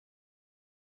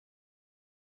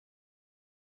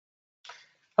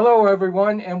Hello,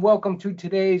 everyone, and welcome to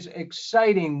today's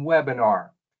exciting webinar.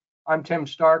 I'm Tim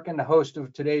Starkin, the host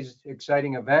of today's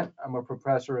exciting event. I'm a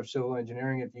professor of civil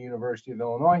engineering at the University of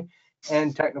Illinois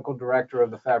and technical director of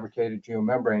the Fabricated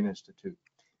Geomembrane Institute.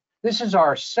 This is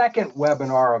our second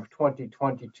webinar of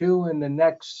 2022, and the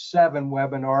next 7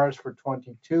 webinars for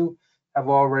 22 have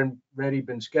already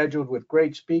been scheduled with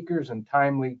great speakers and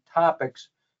timely topics,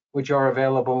 which are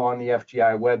available on the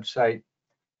FGI website.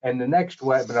 And the next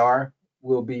webinar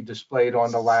will be displayed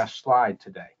on the last slide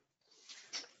today.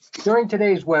 During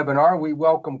today's webinar, we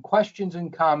welcome questions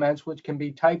and comments which can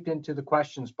be typed into the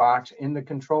questions box in the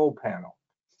control panel.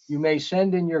 You may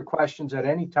send in your questions at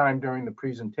any time during the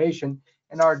presentation,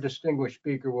 and our distinguished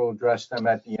speaker will address them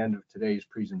at the end of today's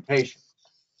presentation.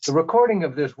 The recording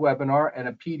of this webinar and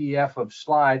a PDF of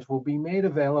slides will be made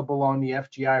available on the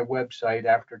FGI website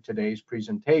after today's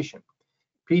presentation.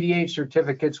 PDH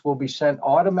certificates will be sent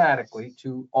automatically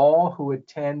to all who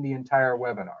attend the entire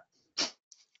webinar.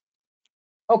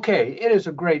 Okay, it is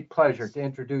a great pleasure to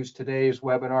introduce today's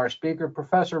webinar speaker,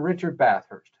 Professor Richard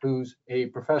Bathurst, who's a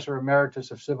Professor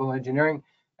Emeritus of Civil Engineering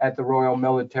at the Royal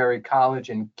Military College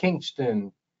in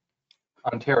Kingston,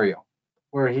 Ontario,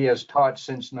 where he has taught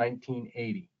since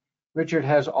 1980. Richard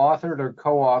has authored or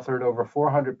co-authored over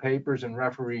 400 papers in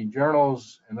referee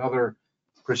journals and other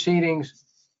proceedings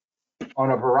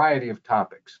on a variety of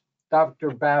topics.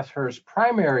 Dr. Bathurst's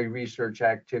primary research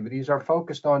activities are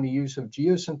focused on the use of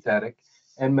geosynthetic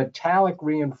and metallic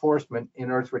reinforcement in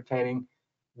earth retaining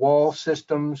wall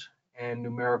systems and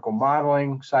numerical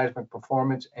modeling, seismic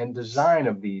performance, and design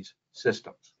of these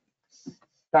systems.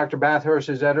 Dr. Bathurst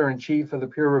is editor-in-chief of the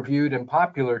peer-reviewed and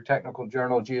popular technical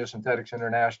journal Geosynthetics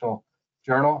International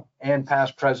Journal and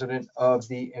past president of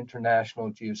the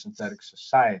International Geosynthetic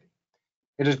Society.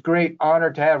 It is a great honor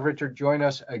to have Richard join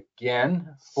us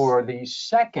again for the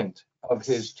second of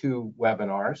his 2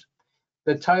 webinars.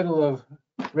 The title of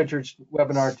Richard's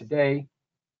webinar today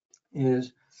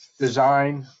is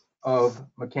Design of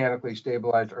Mechanically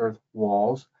Stabilized Earth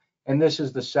Walls, and this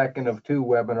is the second of 2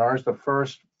 webinars, the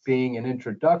first being an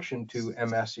introduction to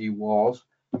MSE walls.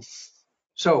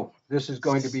 So this is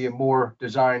going to be a more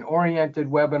design-oriented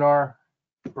webinar.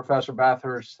 Professor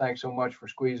Bathurst, thanks so much for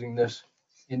squeezing this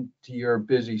into your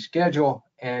busy schedule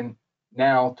and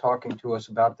now talking to us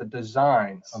about the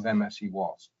design of MSE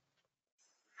walls.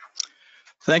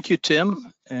 Thank you,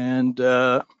 Tim, and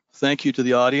thank you to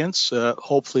the audience,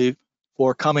 hopefully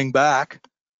for coming back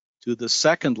to the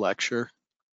second lecture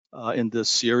in this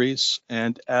series.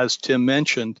 And as Tim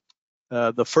mentioned,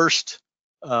 the first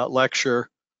lecture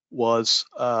was,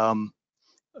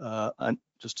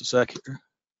 just a sec here.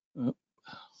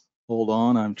 Hold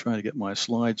on, I'm trying to get my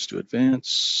slides to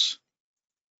advance.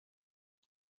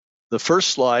 The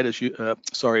first slide,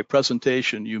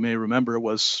 presentation, you may remember,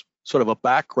 was sort of a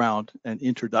background and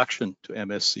introduction to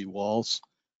MSE walls.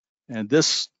 And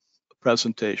this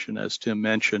presentation, as Tim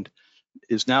mentioned,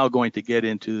 is now going to get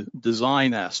into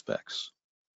design aspects.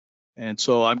 And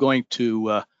so I'm going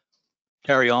to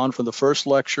carry on from the first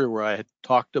lecture where I had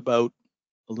talked about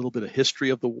a little bit of history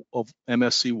of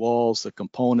MSE walls, the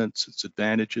components, its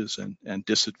advantages and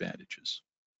disadvantages.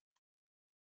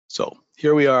 So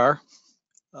here we are.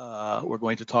 We're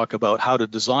going to talk about how to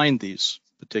design these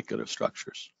particular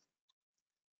structures.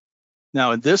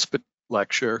 Now in this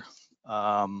lecture,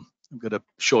 I'm going to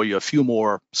show you a few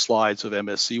more slides of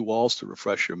MSE walls to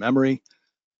refresh your memory.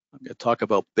 I'm going to talk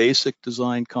about basic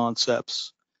design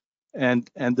concepts and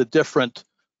the different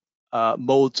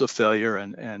modes of failure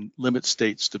and limit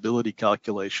state stability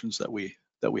calculations that we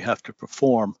have to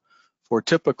perform for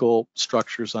typical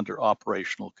structures under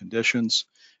operational conditions.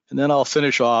 And then I'll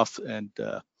finish off and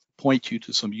point you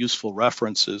to some useful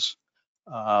references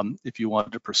if you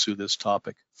want to pursue this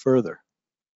topic further.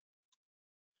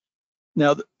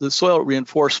 Now, the soil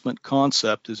reinforcement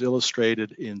concept is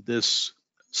illustrated in this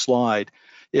slide.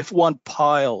 If one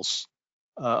piles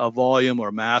a volume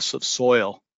or mass of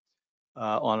soil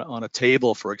on a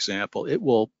table, for example, it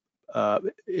will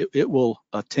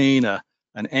attain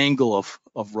an angle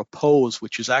of repose,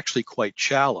 which is actually quite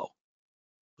shallow.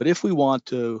 But if we want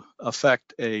to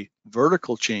affect a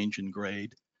vertical change in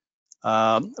grade,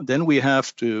 then we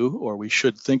have to, or we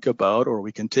should think about, or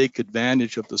we can take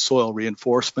advantage of the soil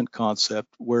reinforcement concept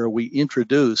where we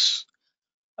introduce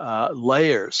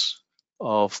layers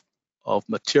of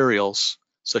materials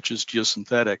such as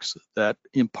geosynthetics that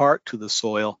impart to the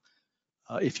soil,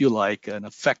 if you like, an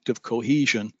effective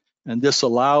cohesion. And this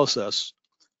allows us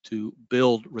to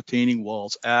build retaining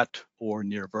walls at or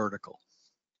near vertical.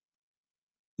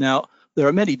 Now, there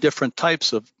are many different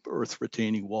types of earth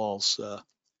retaining walls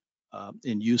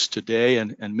in use today,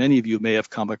 and many of you may have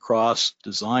come across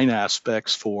design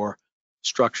aspects for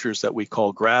structures that we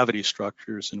call gravity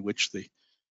structures, in which the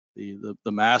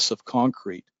mass of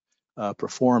concrete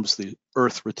performs the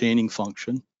earth retaining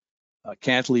function.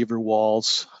 Cantilever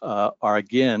walls are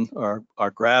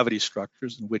gravity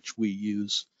structures in which we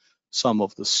use some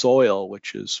of the soil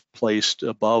which is placed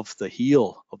above the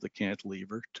heel of the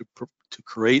cantilever to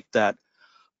create that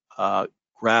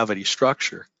gravity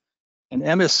structure. And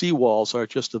MSE walls are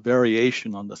just a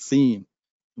variation on the theme,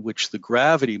 in which the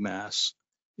gravity mass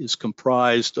is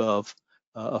comprised of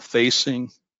a facing,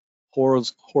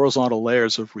 horizontal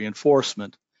layers of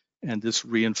reinforcement and this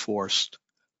reinforced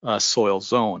soil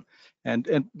zone.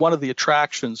 And one of the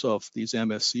attractions of these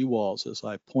MSE walls, as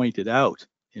I pointed out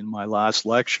in my last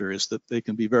lecture, is that they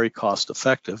can be very cost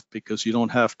effective because you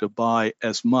don't have to buy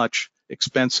as much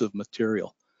expensive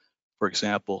material, for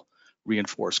example,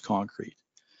 reinforced concrete.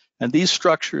 And these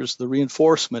structures, the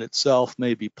reinforcement itself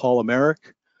may be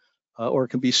polymeric or it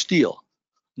can be steel.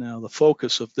 Now, the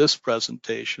focus of this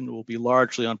presentation will be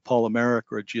largely on polymeric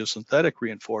or geosynthetic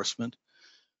reinforcement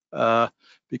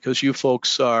because you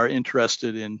folks are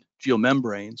interested in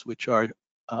geomembranes, which are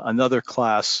another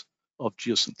class of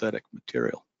geosynthetic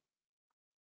material.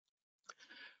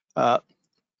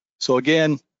 So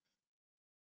again,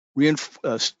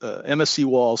 MSE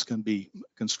walls can be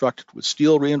constructed with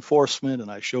steel reinforcement, and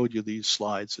I showed you these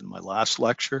slides in my last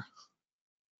lecture.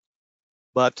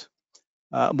 But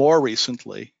more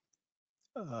recently,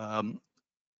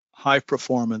 high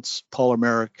performance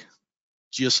polymeric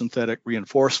geosynthetic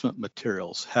reinforcement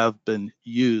materials have been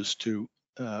used to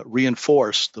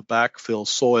reinforce the backfill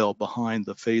soil behind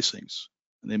the facings.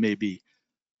 And they may be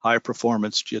high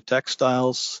performance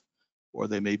geotextiles, or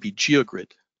they may be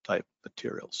geogrid type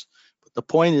materials. But the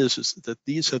point is that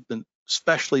these have been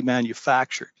specially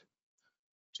manufactured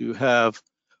to have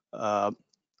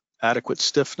adequate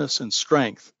stiffness and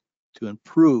strength to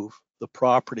improve the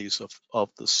properties of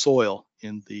the soil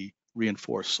in the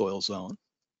reinforced soil zone.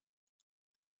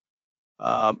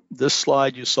 This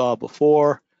slide you saw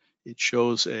before, it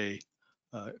shows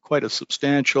quite a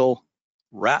substantial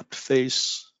wrapped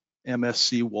face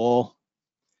MSE wall.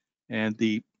 And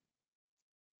the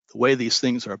way these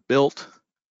things are built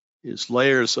is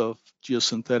layers of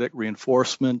geosynthetic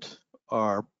reinforcement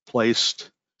are placed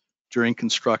during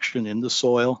construction in the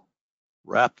soil,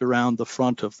 wrapped around the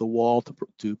front of the wall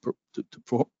to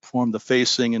form the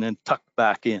facing and then tucked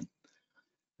back in.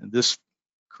 And this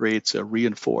creates a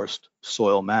reinforced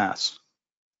soil mass.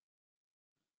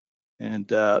 And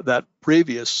that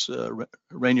previous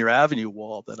Rainier Avenue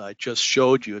wall that I just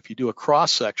showed you, if you do a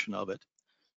cross section of it,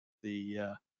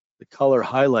 the color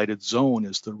highlighted zone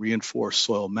is the reinforced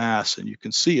soil mass, and you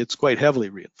can see it's quite heavily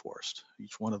reinforced.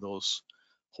 Each one of those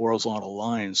horizontal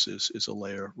lines is a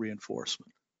layer of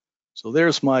reinforcement. So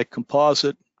there's my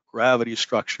composite gravity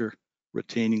structure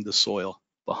retaining the soil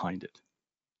behind it.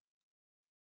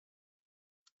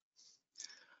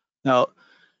 Now,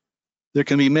 there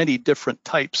can be many different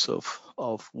types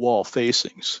of wall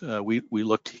facings. We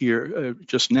looked here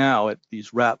just now at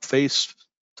these wrap face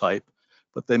type,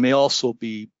 but they may also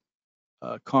be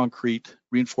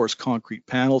reinforced concrete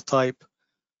panel type,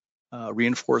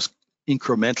 reinforced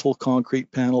incremental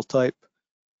concrete panel type,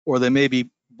 or they may be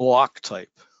block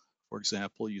type, for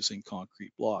example, using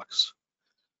concrete blocks.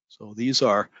 So these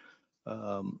are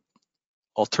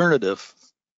alternative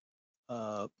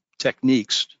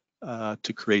techniques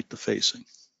to create the facing.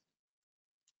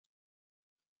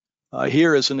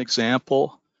 Here is an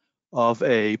example of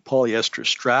a polyester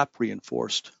strap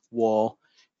reinforced wall.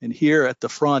 And here at the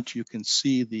front, you can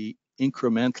see the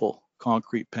incremental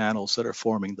concrete panels that are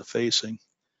forming the facing.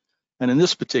 And in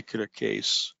this particular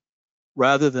case,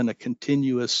 rather than a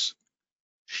continuous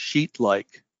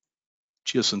sheet-like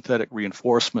geosynthetic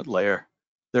reinforcement layer,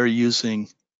 they're using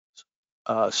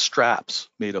straps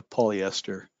made of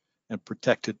polyester and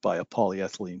protected by a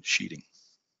polyethylene sheeting.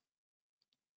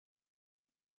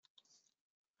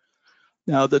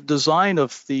 Now, the design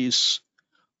of these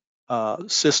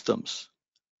systems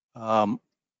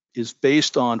is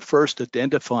based on first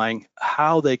identifying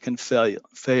how they can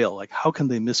fail, like how can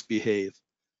they misbehave.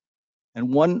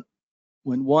 And when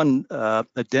one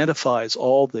identifies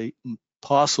all the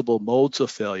possible modes of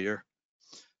failure,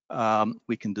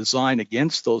 we can design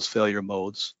against those failure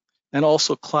modes and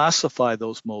also classify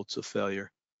those modes of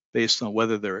failure based on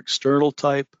whether they're external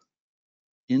type,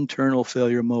 internal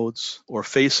failure modes, or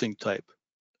facing type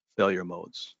failure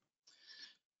modes.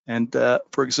 And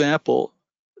for example,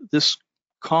 this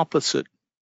composite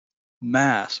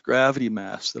mass, gravity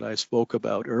mass that I spoke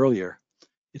about earlier,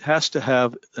 it has to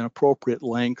have an appropriate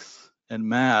length and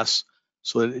mass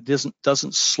so that it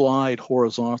doesn't slide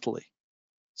horizontally.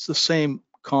 It's the same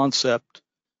concept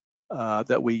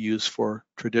that we use for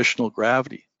traditional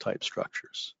gravity type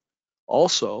structures.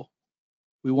 Also,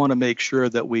 we want to make sure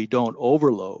that we don't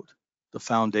overload the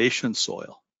foundation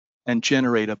soil and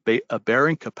generate a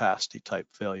bearing capacity type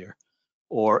failure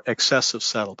or excessive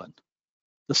settlement.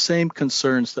 The same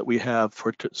concerns that we have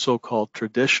for so-called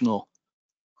traditional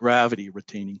gravity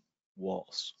retaining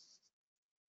walls.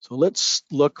 So let's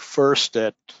look first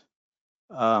at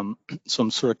some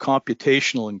sort of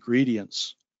computational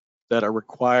ingredients that are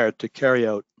required to carry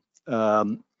out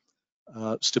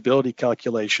stability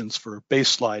calculations for base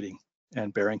sliding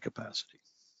and bearing capacity.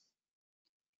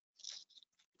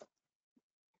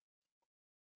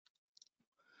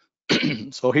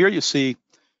 So here you see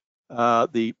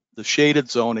the shaded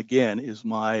zone again is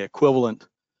my equivalent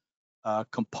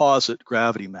composite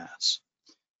gravity mass.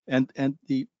 And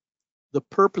the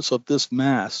purpose of this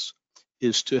mass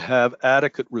is to have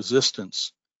adequate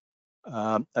resistance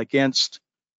against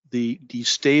the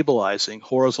destabilizing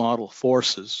horizontal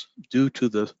forces due to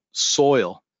the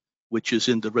soil, which is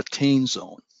in the retain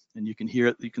zone. And you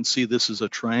can see this is a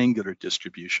triangular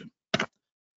distribution.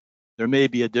 There may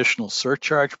be additional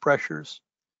surcharge pressures,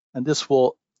 and this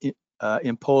will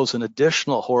impose an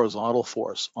additional horizontal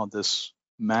force on this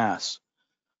mass.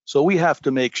 So we have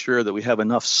to make sure that we have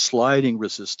enough sliding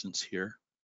resistance here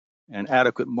and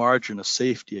adequate margin of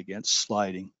safety against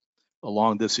sliding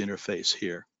along this interface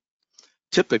here.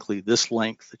 Typically, this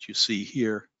length that you see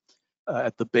here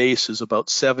at the base is about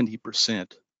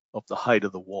 70% of the height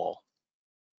of the wall.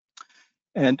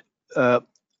 And the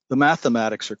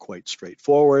mathematics are quite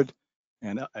straightforward.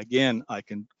 And again, I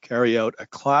can carry out a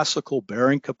classical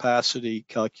bearing capacity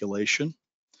calculation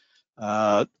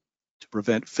to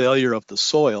prevent failure of the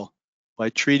soil by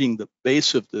treating the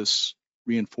base of this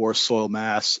reinforced soil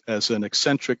mass as an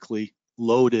eccentrically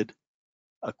loaded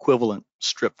equivalent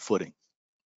strip footing.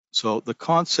 So the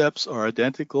concepts are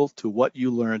identical to what you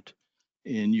learned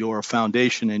in your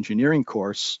foundation engineering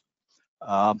course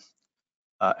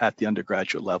at the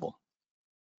undergraduate level.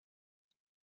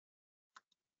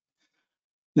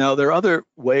 Now, there are other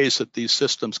ways that these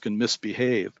systems can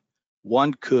misbehave.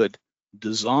 One could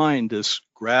design this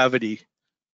gravity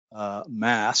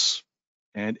mass,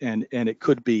 and it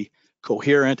could be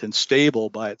coherent and stable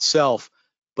by itself,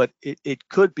 but it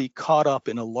could be caught up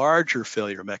in a larger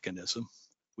failure mechanism,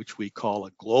 which we call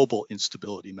a global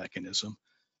instability mechanism.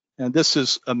 And this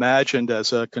is imagined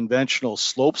as a conventional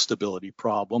slope stability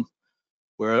problem,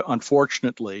 where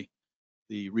unfortunately,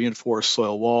 the reinforced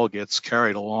soil wall gets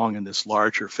carried along in this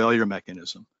larger failure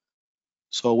mechanism.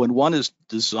 So when one is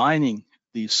designing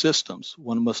these systems,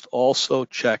 one must also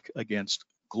check against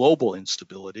global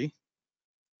instability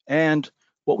and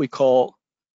what we call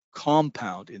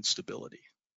compound instability.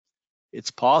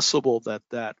 It's possible that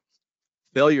that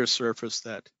failure surface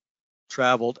that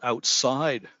traveled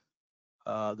outside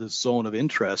the zone of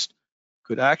interest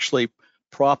could actually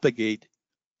propagate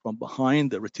from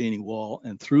behind the retaining wall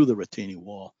and through the retaining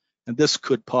wall. And this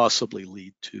could possibly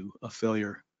lead to a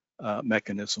failure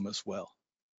mechanism as well.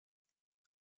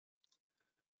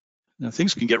 Now,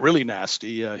 things can get really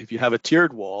nasty. If you have a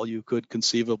tiered wall, you could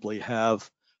conceivably have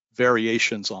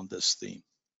variations on this theme.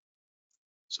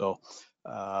 So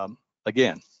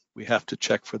again, we have to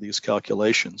check for these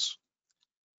calculations.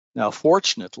 Now,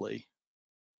 fortunately,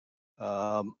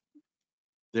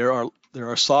 there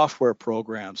are software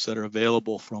programs that are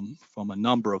available from a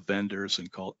number of vendors,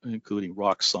 including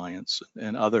Rock Science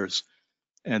and others.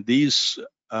 And these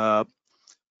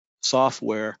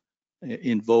software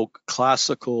invoke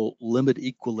classical limit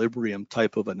equilibrium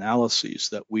type of analyses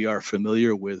that we are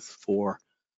familiar with for,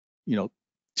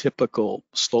 typical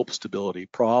slope stability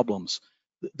problems.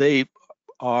 They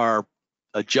are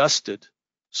adjusted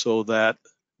so that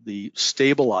the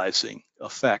stabilizing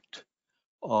effect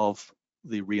of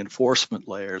the reinforcement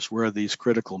layers, where these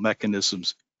critical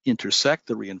mechanisms intersect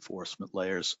the reinforcement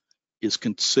layers, is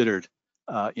considered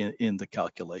in the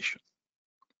calculation.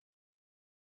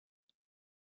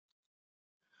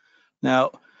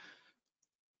 Now,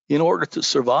 in order to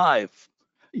survive,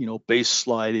 base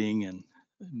sliding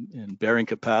and bearing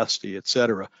capacity, et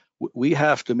cetera, we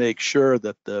have to make sure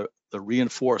that the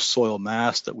reinforced soil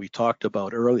mass that we talked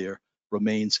about earlier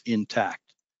remains intact.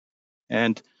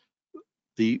 And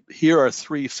here are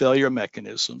three failure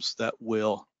mechanisms that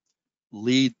will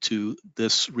lead to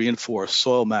this reinforced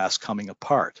soil mass coming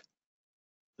apart.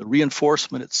 The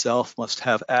reinforcement itself must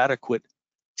have adequate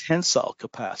tensile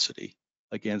capacity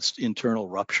against internal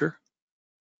rupture.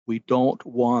 We don't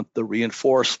want the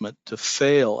reinforcement to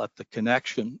fail at the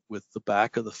connection with the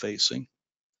back of the facing.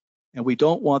 And we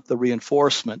don't want the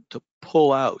reinforcement to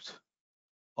pull out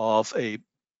of a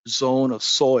zone of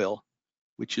soil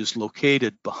which is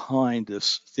located behind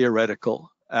this theoretical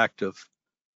active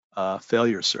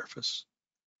failure surface.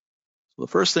 So the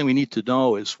first thing we need to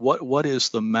know is what is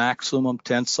the maximum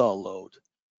tensile load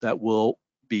that will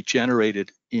be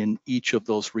generated in each of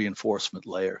those reinforcement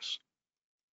layers.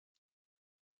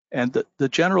 And the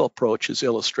general approach is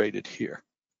illustrated here.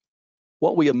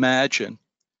 What we imagine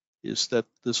is that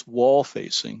this wall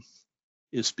facing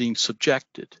is being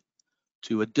subjected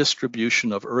to a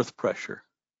distribution of earth pressure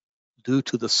due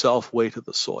to the self-weight of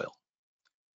the soil.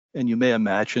 And you may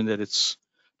imagine that it's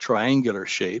triangular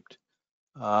shaped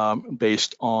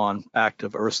based on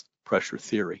active earth pressure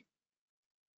theory.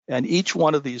 And each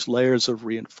one of these layers of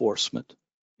reinforcement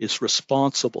is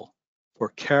responsible for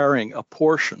carrying a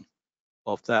portion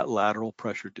of that lateral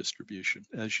pressure distribution,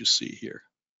 as you see here.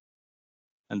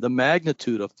 And the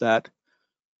magnitude of that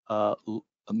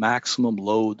maximum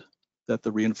load that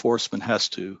the reinforcement has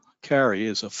to carry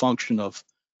is a function of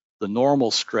the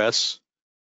normal stress,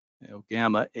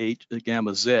 gamma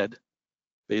Z,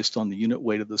 based on the unit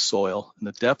weight of the soil and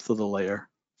the depth of the layer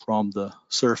from the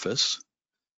surface.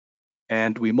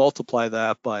 And we multiply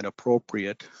that by an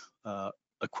appropriate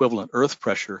equivalent earth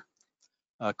pressure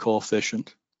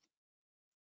coefficient,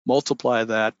 multiply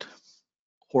that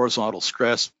horizontal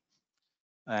stress,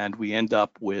 and we end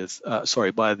up with,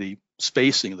 by the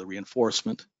spacing of the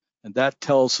reinforcement, and that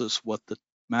tells us what the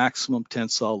maximum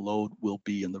tensile load will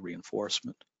be in the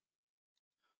reinforcement.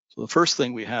 So the first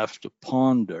thing we have to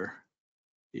ponder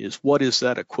is what is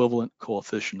that equivalent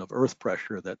coefficient of earth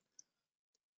pressure that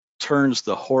turns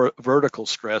the vertical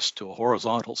stress to a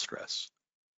horizontal stress.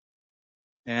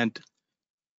 And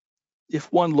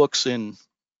if one looks in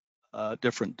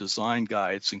different design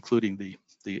guides, including the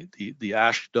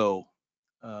AASHTO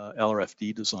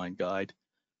LRFD design guide,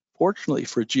 fortunately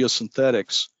for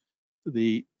geosynthetics,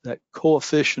 that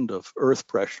coefficient of earth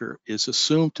pressure is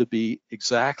assumed to be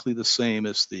exactly the same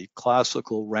as the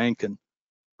classical Rankine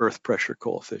earth pressure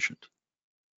coefficient.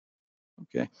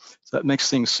 Okay, so that makes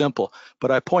things simple.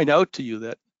 But I point out to you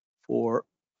that for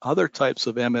other types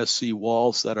of MSE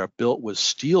walls that are built with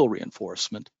steel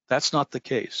reinforcement, that's not the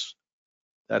case.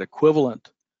 That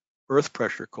equivalent earth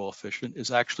pressure coefficient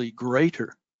is actually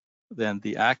greater than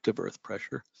the active earth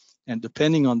pressure, and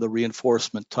depending on the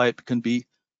reinforcement type, can be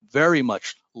very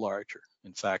much larger,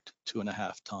 in fact,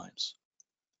 2.5 times.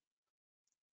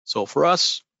 So for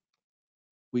us,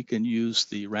 we can use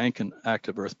the Rankine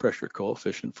active earth pressure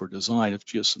coefficient for design of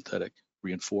geosynthetic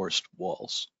reinforced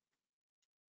walls.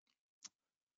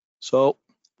 So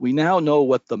we now know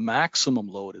what the maximum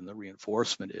load in the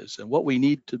reinforcement is, and what we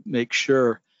need to make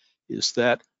sure is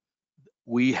that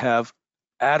we have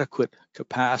adequate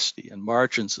capacity and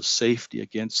margins of safety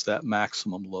against that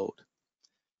maximum load.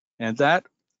 And that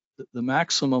the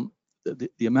maximum,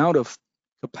 the amount of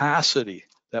capacity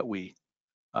that we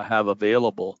have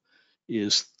available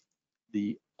is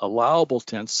the allowable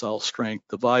tensile strength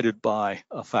divided by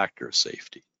a factor of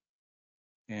safety.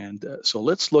 And so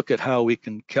let's look at how we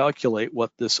can calculate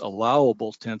what this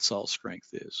allowable tensile strength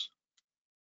is.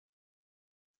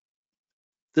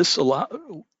 This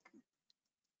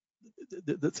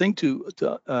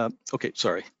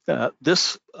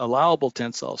this allowable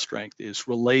tensile strength is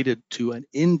related to an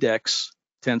index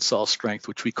tensile strength,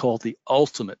 which we call the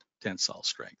ultimate tensile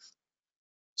strength.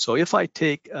 So if I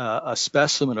take a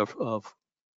specimen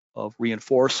of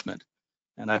reinforcement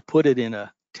and I put it in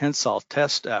a tensile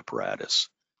test apparatus,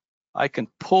 I can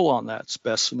pull on that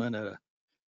specimen at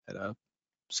a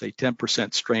say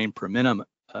 10% strain per minute,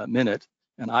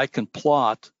 and I can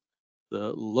plot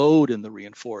the load in the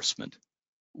reinforcement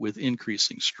with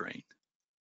increasing strain.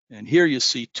 And here you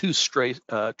see two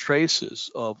traces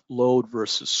of load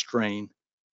versus strain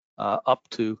up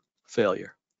to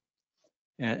failure.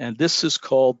 And this is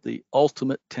called the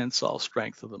ultimate tensile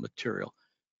strength of the material.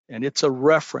 And it's a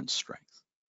reference strength.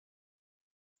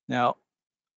 Now,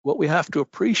 what we have to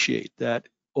appreciate that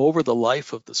over the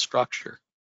life of the structure,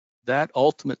 that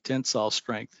ultimate tensile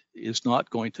strength is not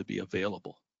going to be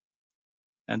available.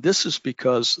 And this is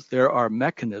because there are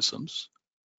mechanisms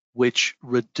which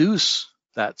reduce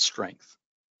that strength.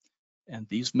 And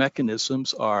these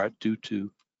mechanisms are due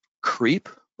to creep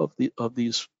of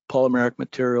these polymeric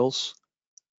materials,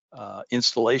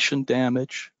 installation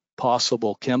damage,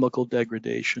 possible chemical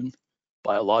degradation,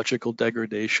 biological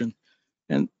degradation,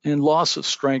 and loss of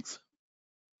strength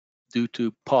due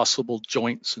to possible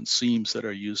joints and seams that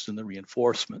are used in the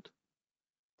reinforcement.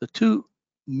 The two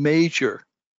major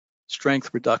strength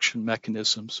reduction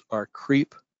mechanisms are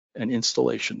creep and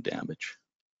installation damage.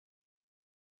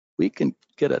 we can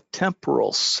get a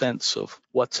temporal sense of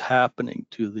what's happening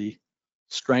to the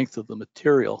strength of the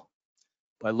material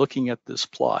by looking at this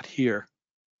plot here.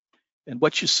 And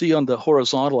what you see on the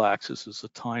horizontal axis is the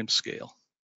time scale.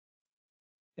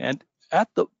 And at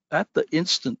the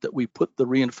instant that we put the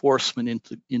reinforcement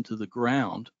into the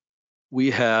ground,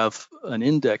 we have an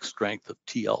index strength of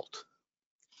T alt.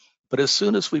 But as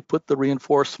soon as we put the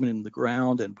reinforcement in the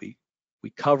ground and we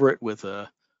cover it with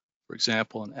for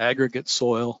example, an aggregate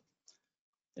soil,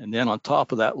 and then on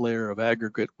top of that layer of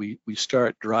aggregate, we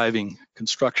start driving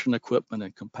construction equipment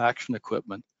and compaction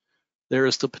equipment, there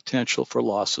is the potential for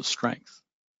loss of strength.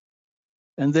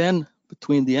 And then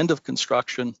between the end of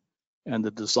construction and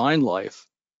the design life,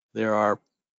 there are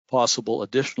possible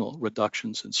additional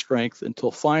reductions in strength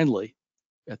until finally,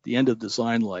 at the end of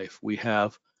design life, we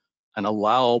have an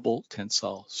allowable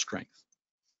tensile strength.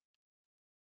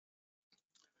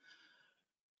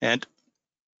 And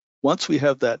once we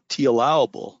have that T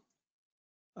allowable,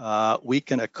 we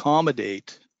can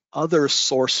accommodate other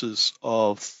sources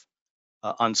of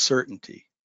uncertainty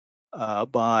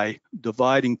by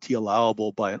dividing T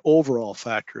allowable by an overall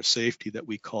factor of safety that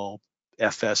we call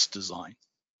FS design.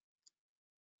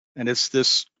 And it's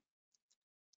this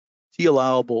T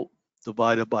allowable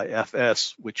divided by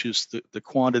FS, which is the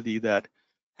quantity that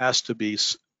has to be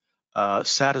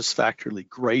satisfactorily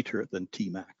greater than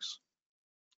Tmax.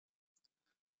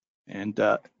 And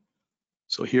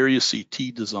so here you see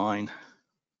T design.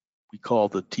 We call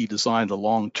the T design the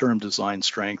long-term design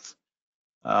strength.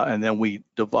 And then we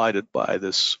divide it by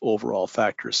this overall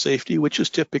factor of safety, which is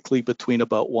typically between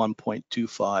about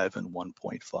 1.25 and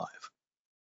 1.5.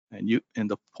 And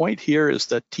the point here is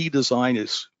that T design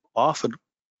is often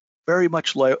very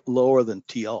much lower than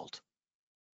T alt.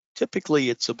 Typically,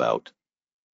 it's about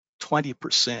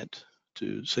 20%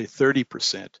 to say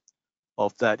 30%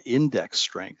 of that index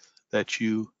strength that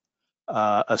you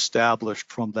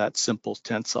established from that simple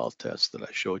tensile test that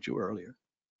I showed you earlier.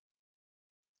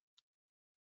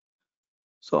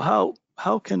 So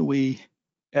how can we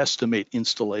estimate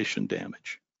installation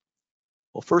damage?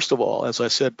 Well, first of all, as I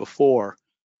said before,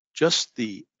 just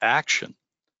the action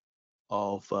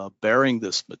of bearing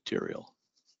this material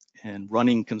and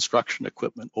running construction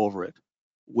equipment over it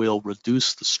will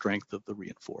reduce the strength of the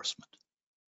reinforcement.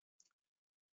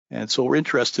 And so we're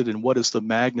interested in what is the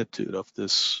magnitude of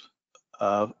this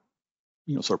sort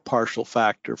of partial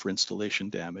factor for installation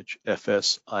damage,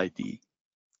 FSID.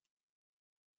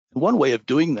 And one way of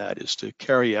doing that is to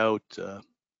carry out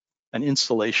an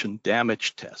installation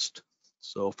damage test.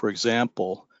 So for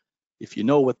example, if you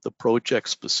know what the project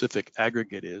specific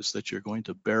aggregate is that you're going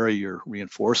to bury your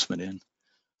reinforcement in,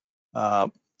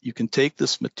 you can take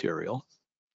this material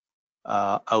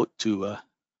out to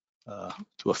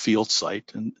a field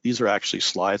site, and these are actually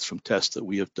slides from tests that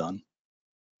we have done.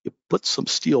 You put some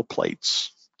steel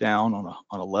plates down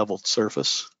on a leveled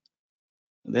surface,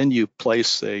 and then you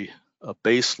place a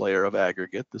base layer of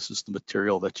aggregate. This is the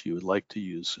material that you would like to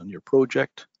use on your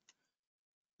project.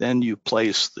 Then you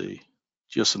place the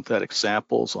geosynthetic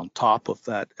samples on top of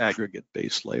that aggregate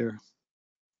base layer.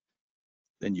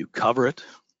 Then you cover it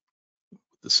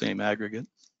with the same aggregate.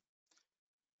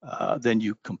 Then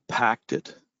you compact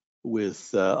it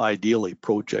with ideally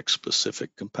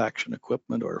project-specific compaction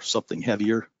equipment or something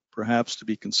heavier, perhaps, to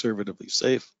be conservatively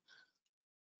safe.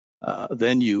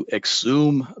 Then you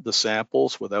exhume the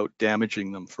samples without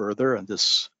damaging them further, and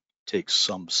this takes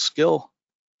some skill.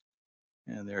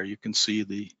 And there you can see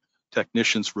the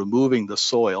technicians removing the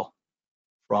soil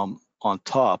from on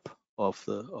top of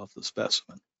the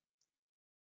specimen.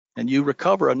 And you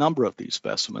recover a number of these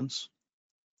specimens.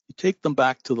 You take them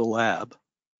back to the lab,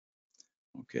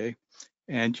 okay,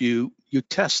 and you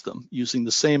test them using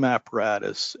the same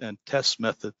apparatus and test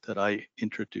method that I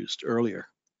introduced earlier.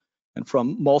 And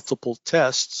from multiple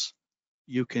tests,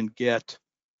 you can get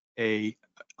a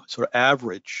sort of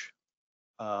average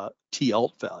T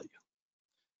alt value.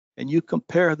 And you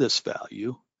compare this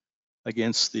value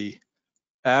against the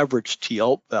average T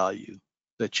alt value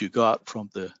that you got from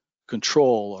the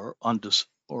control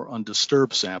or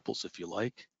undisturbed samples, if you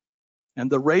like. And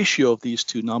the ratio of these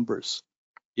two numbers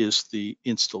is the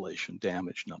installation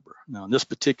damage number. Now, in this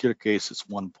particular case, it's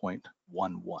 1.11.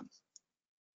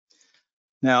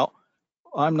 Now,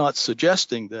 I'm not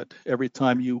suggesting that every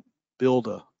time you build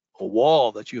a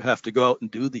wall that you have to go out and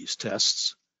do these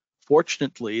tests.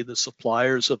 Fortunately, the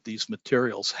suppliers of these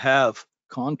materials have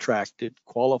contracted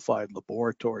qualified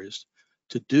laboratories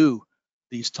to do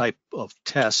these type of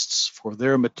tests for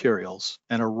their materials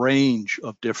and a range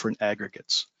of different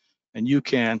aggregates. And you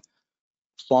can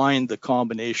find the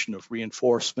combination of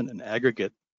reinforcement and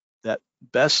aggregate that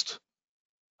best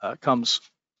comes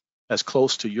as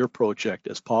close to your project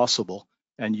as possible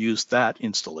and use that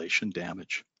installation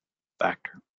damage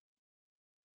factor.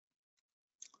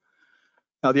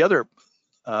 Now, the other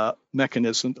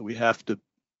mechanism that we have to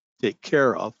take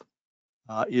care of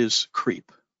is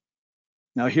creep.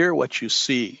 Now, here what you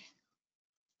see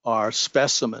are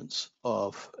specimens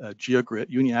of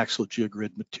uniaxial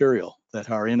geogrid material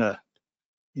that are in a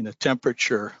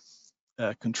temperature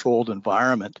controlled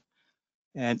environment.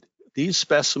 And these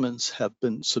specimens have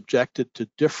been subjected to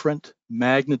different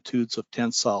magnitudes of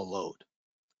tensile load.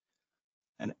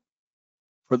 And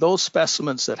for those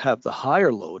specimens that have the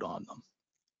higher load on them,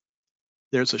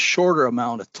 there's a shorter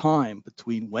amount of time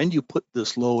between when you put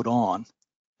this load on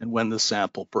and when the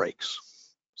sample breaks.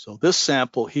 So this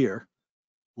sample here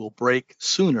will break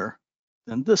sooner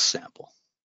than this sample.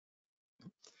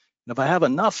 And if I have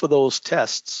enough of those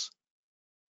tests,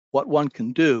 what one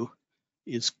can do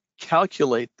is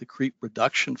calculate the creep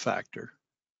reduction factor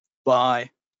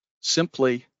by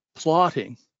simply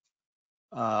plotting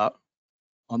on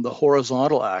the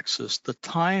horizontal axis the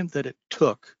time that it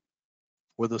took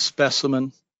for the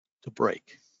specimen to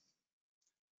break.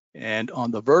 And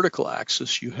on the vertical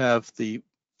axis, you have the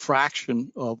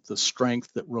fraction of the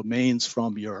strength that remains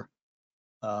from your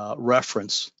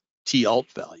reference T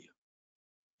alt value.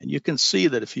 And you can see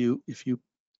that if you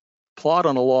plot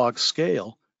on a log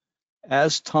scale,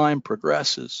 as time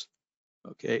progresses,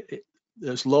 okay,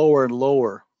 there's lower and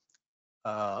lower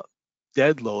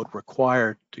dead load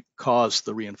required to cause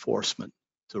the reinforcement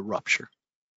to rupture.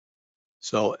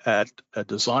 So at a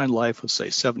design life of say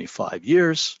 75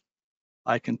 years,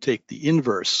 I can take the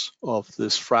inverse of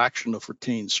this fraction of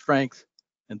retained strength,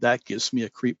 and that gives me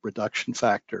a creep reduction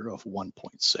factor of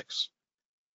 1.6.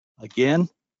 Again,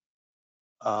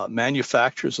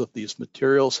 manufacturers of these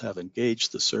materials have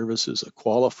engaged the services of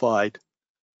qualified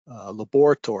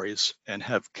laboratories and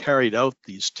have carried out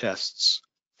these tests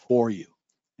for you.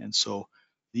 And so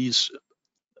these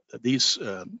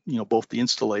both the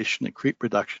installation and creep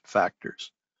reduction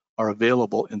factors are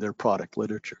available in their product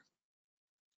literature.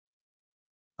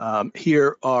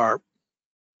 Here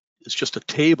is just a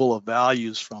table of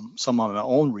values from some of my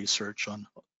own research on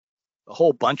a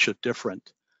whole bunch of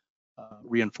different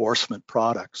reinforcement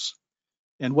products.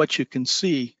 And what you can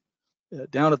see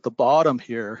down at the bottom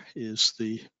here is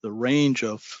the range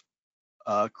of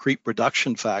creep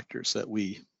reduction factors that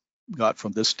we got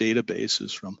from this database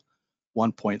is from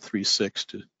 1.36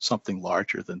 to something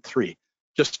larger than 3,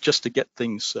 just to get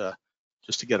things,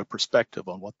 just to get a perspective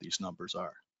on what these numbers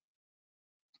are.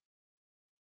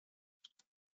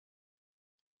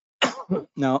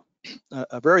 Now,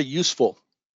 a very useful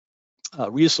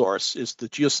resource is the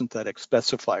Geosynthetic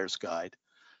Specifiers Guide,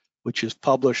 which is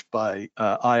published by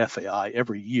IFAI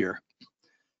every year.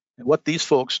 And what these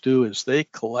folks do is they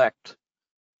collect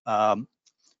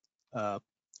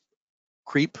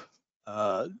creep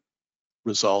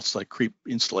results, like creep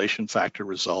installation factor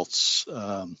results,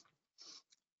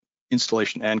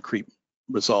 installation and creep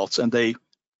results, and they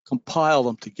compile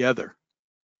them together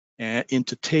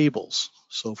into tables.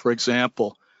 So for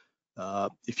example,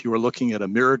 if you were looking at a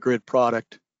mirror grid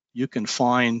product, you can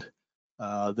find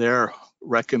their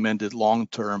recommended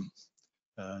long-term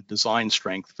design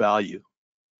strength value.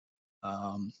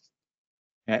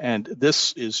 And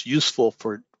this is useful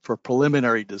for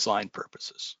preliminary design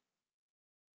purposes.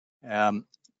 When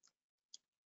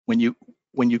you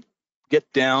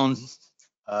get down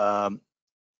and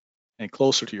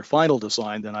closer to your final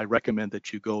design, then I recommend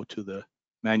that you go to the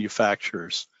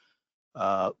manufacturer's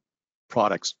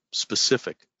products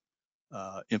specific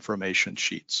information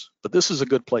sheets. But this is a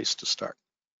good place to start.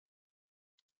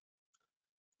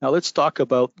 Now let's talk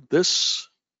about this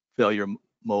failure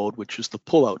mode, which is the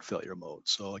pull-out failure mode.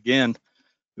 So again,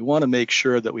 we want to make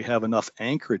sure that we have enough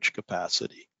anchorage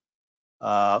capacity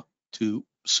to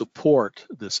support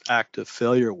this active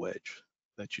failure wedge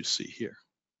that you see here.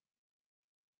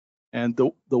 And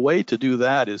the way to do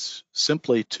that is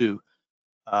simply to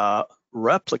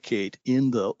replicate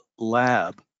in the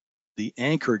lab the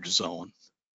anchorage zone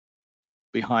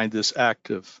behind this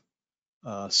active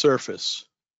surface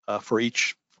for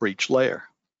each layer.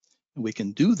 And we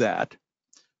can do that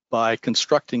by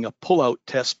constructing a pull-out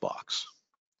test box.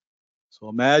 So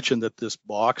imagine that this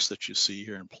box that you see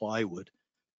here in plywood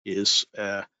is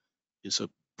a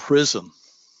prism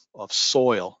of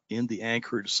soil in the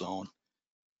anchorage zone,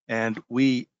 and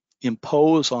we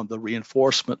impose on the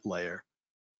reinforcement layer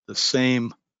the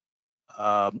same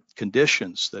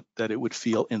conditions that it would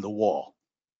feel in the wall.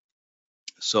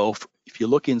 So if you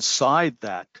look inside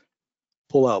that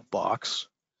pull-out box,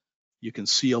 you can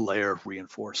see a layer of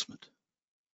reinforcement,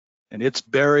 and it's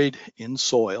buried in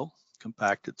soil,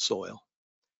 compacted soil.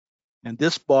 And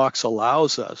this box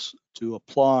allows us to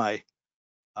apply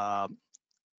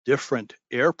different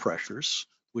air pressures,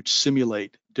 which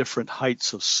simulate different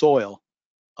heights of soil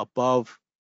above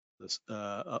this,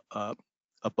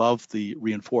 above the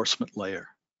reinforcement layer.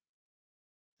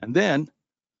 And then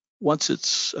once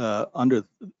it's under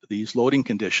these loading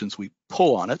conditions, we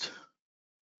pull on it,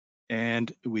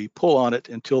 and we pull on it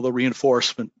until the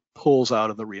reinforcement pulls out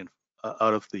of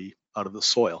the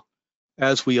soil,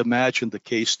 as we imagine the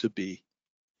case to be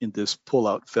in this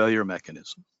pull-out failure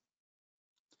mechanism.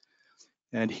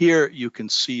 And here you can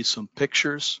see some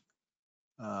pictures.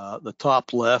 The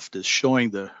top left is showing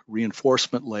the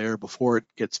reinforcement layer before it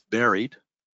gets buried,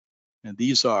 and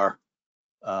these are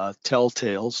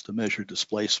telltales to measure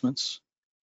displacements.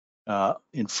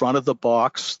 In front of the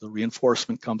box, the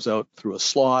reinforcement comes out through a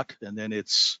slot, and then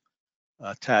it's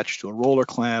attached to a roller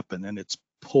clamp, and then it's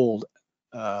pulled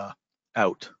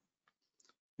out.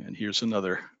 And here's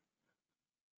another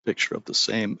picture of the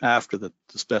same after the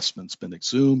specimen's been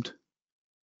exhumed.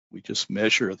 We just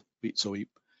measure, it's a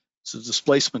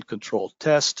displacement controlled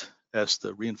test. As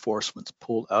the reinforcement's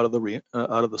pulled out of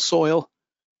the soil,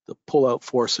 the pull-out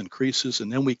force increases,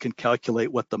 and then we can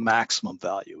calculate what the maximum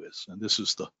value is. And this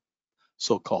is the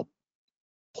so-called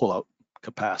pull-out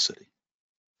capacity.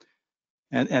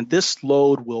 And this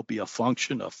load will be a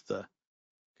function of the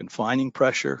confining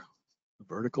pressure, the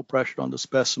vertical pressure on the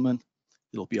specimen.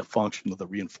 It'll be a function of the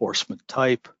reinforcement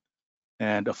type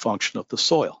and a function of the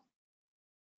soil.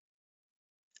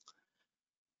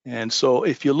 And so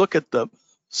if you look at the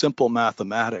simple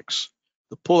mathematics,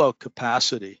 the pull-out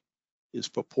capacity is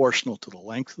proportional to the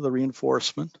length of the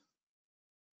reinforcement,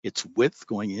 its width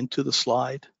going into the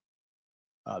slide.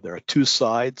 There are two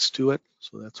sides to it,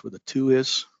 so that's where the 2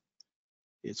 is.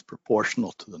 It's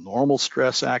proportional to the normal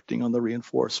stress acting on the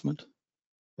reinforcement,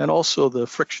 and also the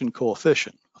friction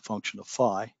coefficient, a function of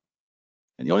phi.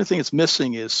 And the only thing it's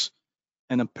missing is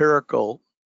an empirical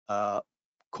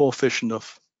coefficient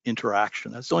of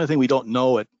interaction. That's the only thing we don't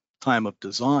know at time of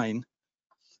design,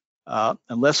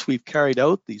 unless we've carried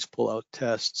out these pull-out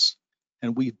tests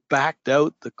and we've backed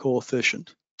out the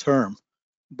coefficient term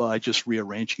by just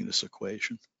rearranging this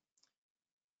equation.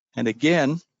 And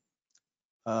again,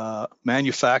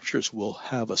 manufacturers will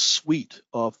have a suite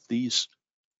of these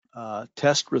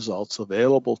test results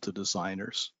available to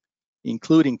designers,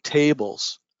 including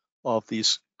tables of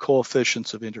these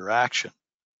coefficients of interaction,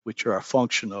 which are a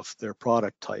function of their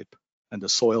product type and the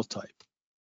soil type.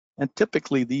 And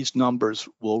typically these numbers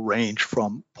will range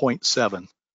from 0.7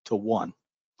 to 1.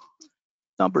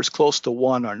 Numbers close to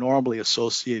 1 are normally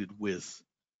associated with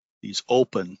these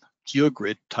open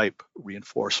geogrid type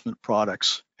reinforcement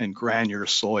products and granular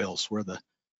soils where the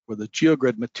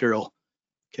geogrid material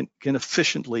can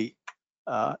efficiently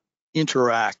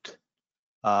interact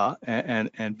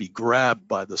and be grabbed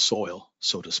by the soil,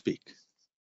 so to speak.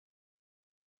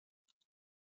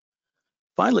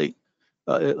 Finally,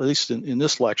 at least in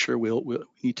this lecture, we'll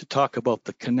need to talk about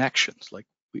the connections. Like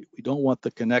we don't want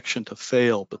the connection to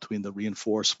fail between the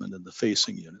reinforcement and the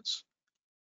facing units.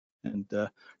 And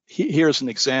here's an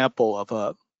example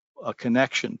of a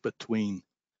connection between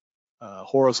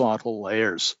horizontal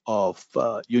layers of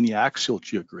uniaxial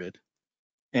geogrid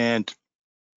and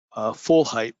full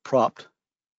height propped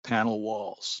panel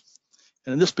walls.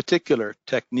 And in this particular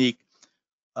technique,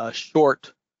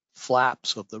 short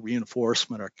flaps of the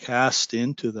reinforcement are cast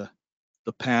into the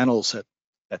panels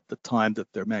at the time that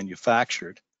they're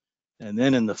manufactured. And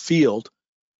then in the field,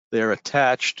 they're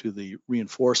attached to the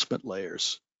reinforcement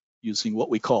layers using what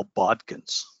we call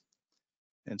bodkins.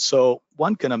 And so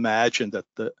one can imagine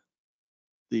that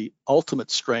the ultimate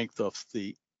strength of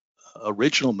the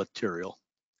original material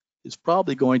is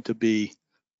probably going to be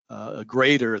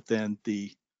greater than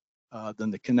the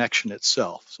connection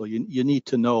itself. So you need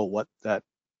to know what that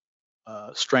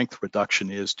strength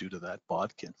reduction is due to that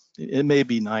bodkin. It may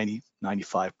be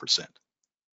 90–95%.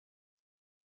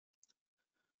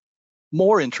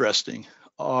 More interesting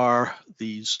are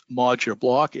these modular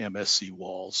block MSE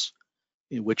walls,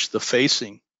 in which the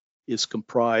facing is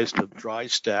comprised of dry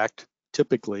stacked,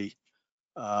 typically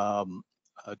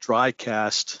dry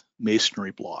cast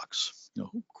masonry blocks,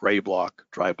 gray block,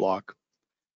 dry block.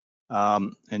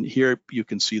 And here you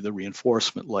can see the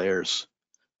reinforcement layers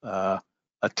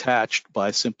attached by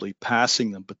simply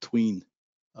passing them between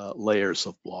layers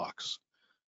of blocks.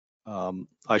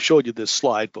 I showed you this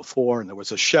slide before, and there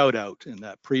was a shout out in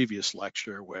that previous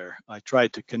lecture where I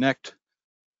tried to connect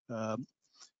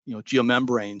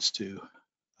geomembranes to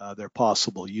their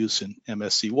possible use in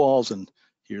MSE walls, and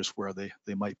here's where they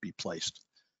might be placed.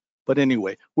 But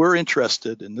anyway, we're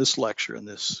interested in this lecture in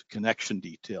this connection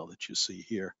detail that you see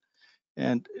here.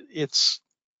 And it's,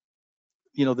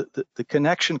 the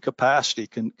connection capacity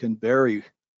can vary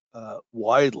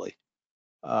widely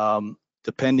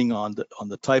depending on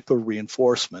the type of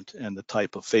reinforcement and the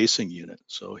type of facing unit.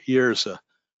 So here's a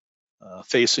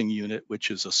facing unit,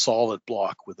 which is a solid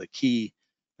block with a key,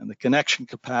 and the connection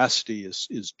capacity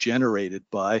is generated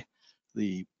by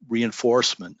the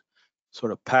reinforcement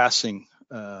sort of passing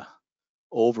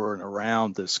over and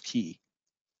around this key.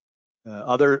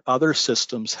 Other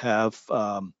systems have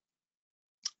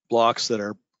blocks that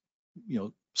are,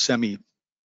 semi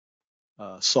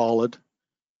solid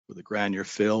with a granular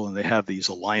fill, and they have these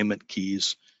alignment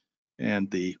keys,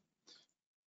 and the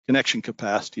connection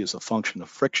capacity is a function of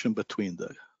friction between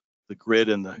the grid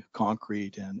and the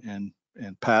concrete, and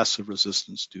passive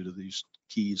resistance due to these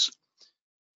keys.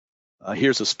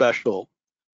 Here's a special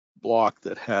block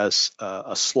that has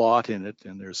a slot in it,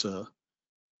 and there's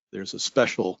a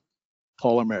special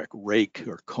polymeric rake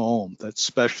or comb that's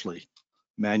specially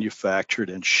manufactured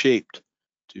and shaped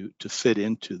to fit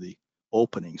into the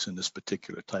openings in this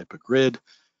particular type of grid.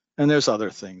 And there's other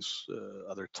things,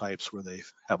 other types where they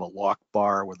have a lock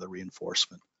bar where the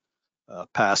reinforcement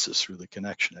passes through the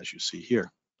connection, as you see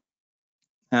here.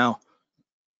 Now,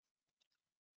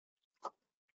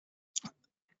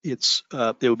 it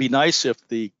would be nice if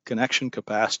the connection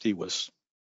capacity was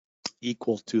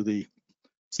equal to the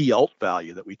T out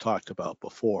value that we talked about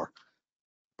before,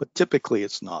 but typically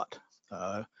it's not.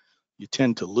 You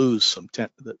tend to lose some,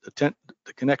 the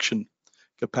connection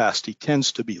capacity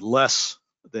tends to be less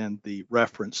than the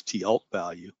reference T out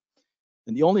value.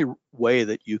 And the only way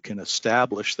that you can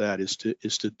establish that is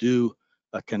to do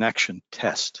a connection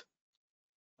test.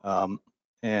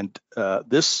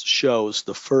 This shows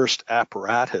the first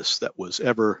apparatus that was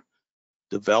ever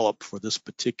developed for this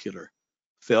particular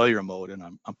failure mode, and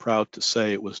I'm proud to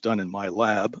say it was done in my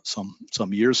lab some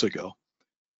years ago.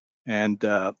 And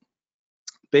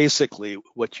basically,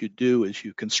 what you do is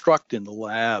you construct in the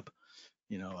lab,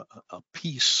 a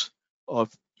piece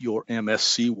of your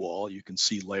MSE wall. You can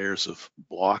see layers of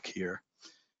block here,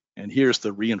 and here's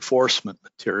the reinforcement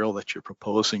material that you're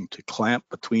proposing to clamp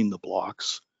between the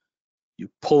blocks. You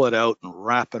pull it out and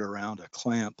wrap it around a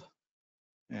clamp,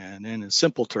 and then in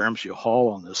simple terms, you haul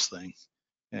on this thing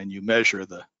and you measure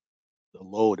the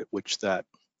load at which that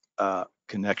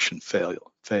connection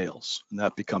fails, and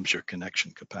that becomes your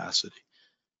connection capacity.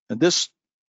 And this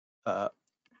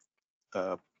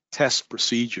test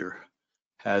procedure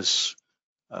has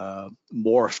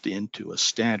morphed into a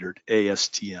standard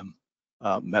ASTM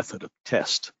method of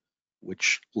test,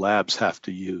 which labs have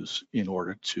to use in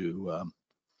order to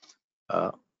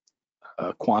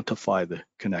quantify the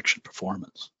connection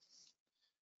performance.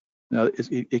 Now,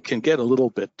 it can get a little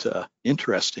bit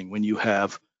interesting when you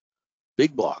have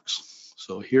big blocks.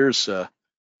 So here's a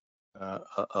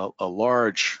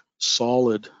large,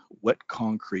 solid, wet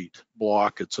concrete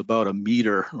block. It's about 1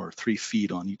 meter or 3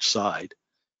 feet on each side.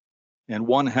 And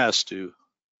one has to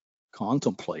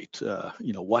contemplate,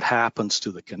 what happens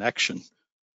to the connection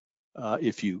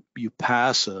if you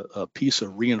pass a piece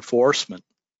of reinforcement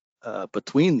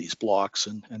between these blocks,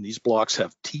 and these blocks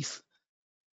have teeth.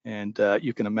 And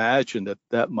you can imagine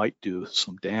that might do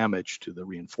some damage to the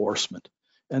reinforcement.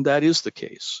 And that is the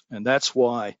case. And that's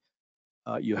why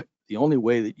the only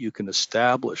way that you can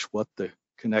establish what the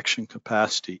connection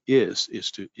capacity is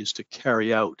to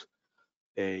carry out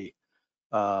a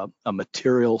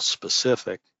material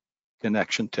specific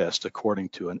connection test according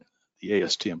to the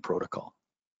ASTM protocol.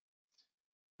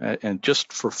 And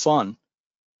just for fun,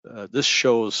 this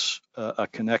shows a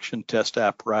connection test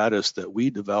apparatus that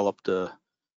we developed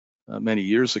many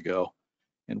years ago.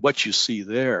 And what you see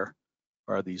there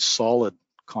are these solid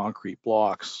concrete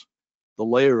blocks. The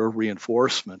layer of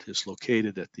reinforcement is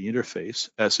located at the interface,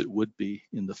 as it would be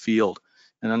in the field.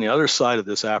 And on the other side of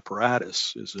this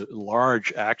apparatus is a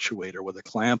large actuator with a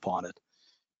clamp on it.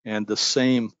 And the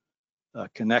same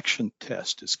connection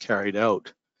test is carried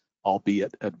out,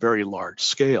 albeit at very large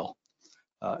scale,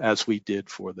 as we did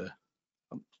for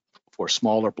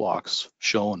smaller blocks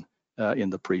shown in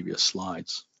the previous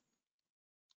slides.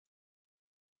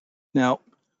 Now,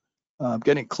 I'm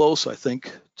getting close, I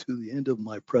think, to the end of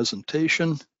my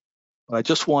presentation. I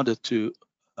just wanted to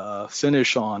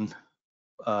finish on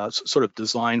sort of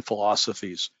design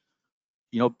philosophies.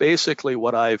 Basically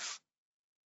what I've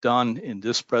done in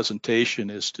this presentation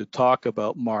is to talk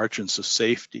about margins of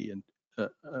safety and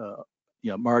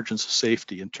margins of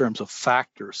safety in terms of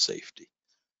factor safety.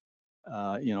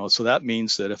 So that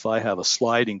means that if I have a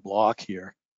sliding block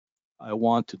here, I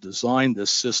want to design this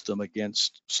system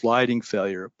against sliding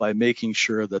failure by making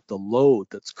sure that the load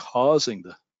that's causing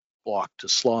the block to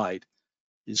slide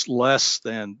is less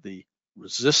than the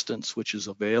resistance which is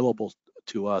available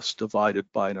to us divided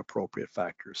by an appropriate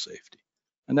factor of safety.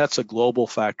 And that's a global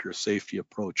factor of safety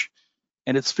approach.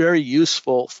 And it's very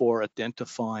useful for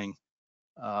identifying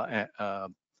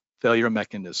failure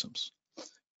mechanisms.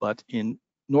 But in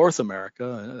North America,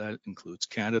 that includes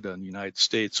Canada and the United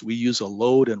States, we use a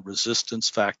load and resistance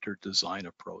factor design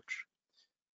approach.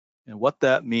 And what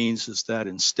that means is that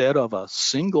instead of a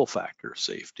single factor of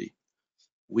safety,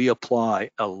 we apply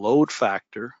a load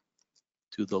factor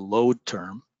to the load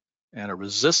term and a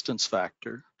resistance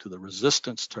factor to the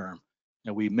resistance term.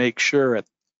 And we make sure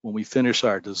when we finish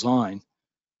our design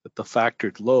that the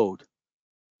factored load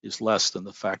is less than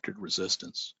the factored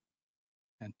resistance.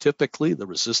 And typically the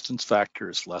resistance factor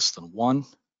is less than 1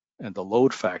 and the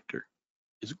load factor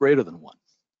is greater than 1.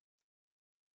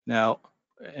 Now,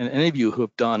 and any of you who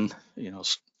have done,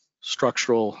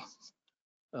 structural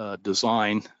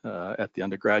design at the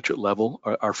undergraduate level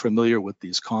are familiar with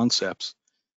these concepts.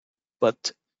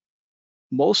 But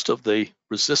most of the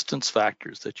resistance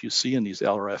factors that you see in these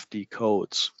LRFD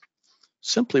codes,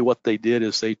 simply what they did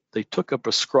is they took a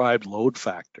prescribed load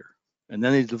factor and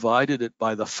then they divided it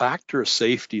by the factor of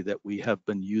safety that we have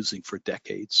been using for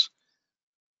decades,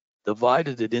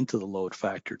 divided it into the load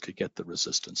factor to get the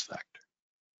resistance factor.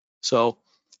 So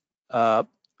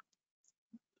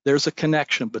there's a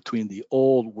connection between the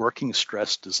old working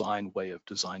stress design way of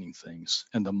designing things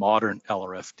and the modern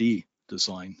LRFD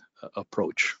design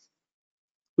approach,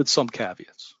 with some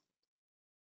caveats.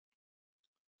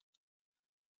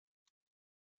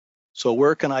 So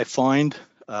where can I find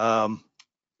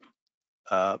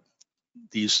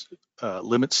these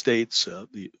limit states,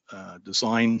 the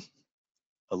design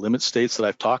limit states that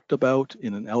I've talked about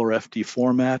in an LRFD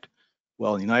format?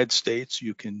 Well, in the United States,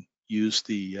 you can use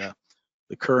the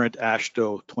current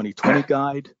AASHTO 2020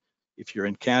 guide. If you're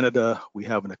in Canada, we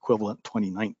have an equivalent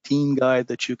 2019 guide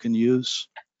that you can use.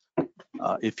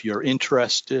 If you're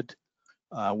interested,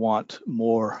 want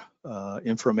more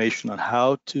information on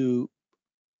how to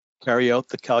carry out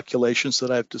the calculations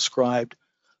that I've described,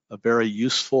 a very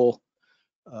useful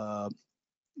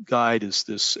guide is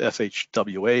this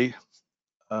FHWA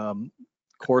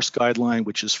course guideline,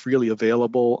 which is freely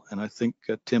available, and I think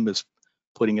Tim is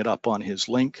putting it up on his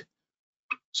link,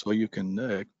 so you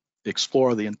can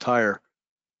explore the entire,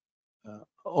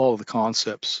 all of the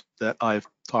concepts that I've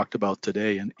talked about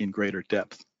today in greater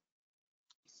depth.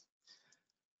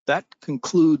 That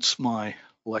concludes my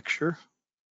lecture,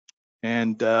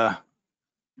 and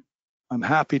I'm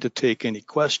happy to take any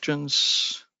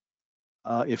questions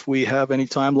if we have any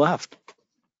time left.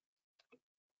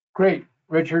 Great,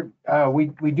 Richard.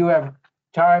 We do have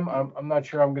time. I'm not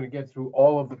sure I'm going to get through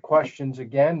all of the questions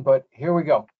again, but here we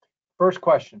go. First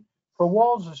question. For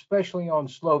walls, especially on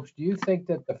slopes, do you think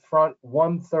that the front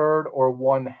 1/3 or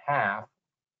 1/2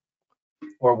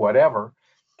 or whatever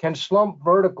can slump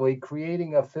vertically,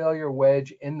 creating a failure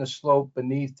wedge in the slope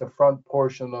beneath the front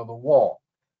portion of the wall?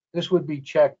 This would be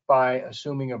checked by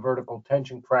assuming a vertical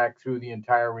tension crack through the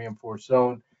entire reinforced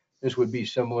zone. This would be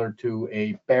similar to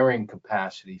a bearing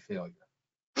capacity failure.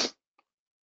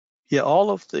 Yeah,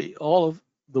 all of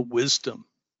the wisdom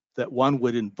that one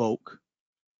would invoke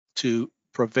to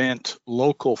prevent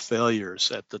local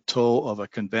failures at the toe of a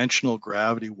conventional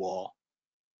gravity wall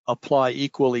apply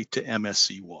equally to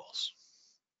MSE walls.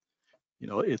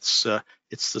 It's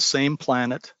the same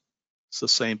planet, it's the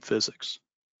same physics.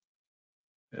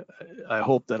 I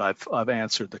hope that I've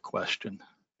answered the question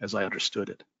as I understood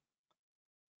it.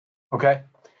 Okay.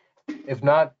 If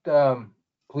not,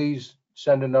 please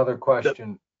send another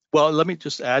question. Well, let me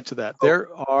just add to that.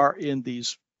 There are in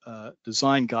these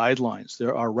design guidelines,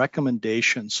 there are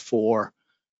recommendations for,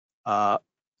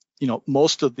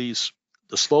 most of the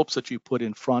slopes that you put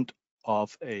in front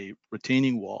of a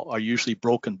retaining wall are usually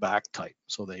broken back type.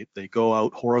 So they go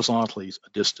out horizontally a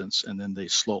distance and then they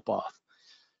slope off.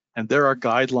 And there are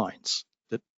guidelines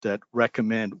that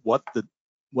recommend what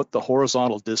the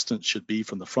horizontal distance should be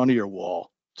from the front of your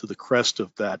wall to the crest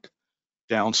of that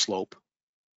downslope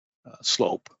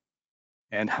slope,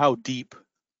 and how deep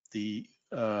the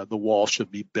wall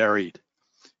should be buried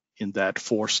in that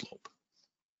foreslope.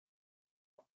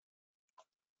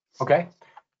 Okay.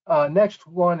 Next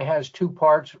one has two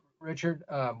parts, Richard.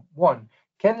 One,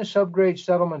 can the subgrade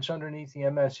settlements underneath the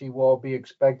MSE wall be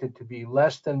expected to be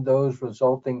less than those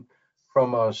resulting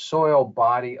from a soil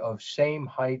body of same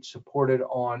height supported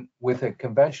with a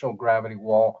conventional gravity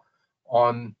wall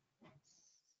on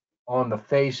the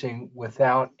facing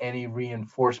without any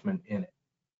reinforcement in it?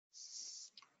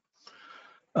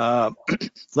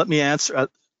 Let me answer.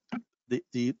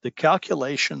 The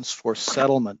calculations for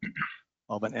settlement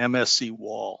of an MSE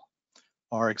wall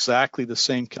are exactly the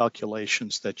same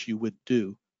calculations that you would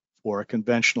do for a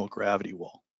conventional gravity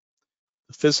wall.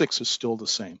 The physics is still the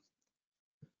same.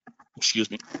 Excuse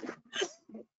me.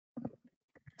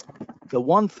 The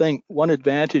one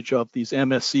advantage of these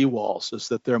MSE walls is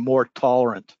that they're more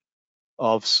tolerant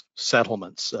of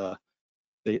settlements.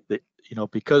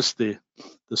 Because the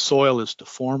soil is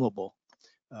deformable,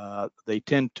 they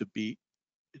tend to be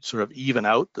sort of even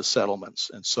out the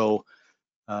settlements, and so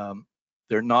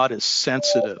they're not as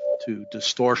sensitive to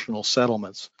distortional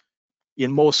settlements.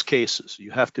 In most cases,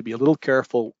 you have to be a little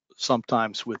careful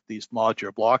sometimes with these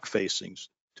modular block facings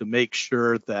to make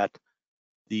sure that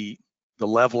the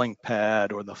leveling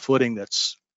pad or the footing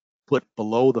that's put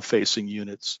below the facing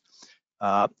units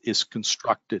is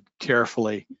constructed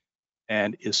carefully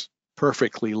and is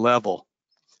perfectly level,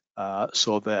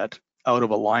 so that out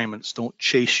of alignments don't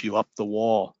chase you up the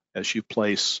wall as you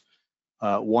place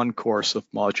one course of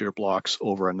modular blocks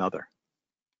over another.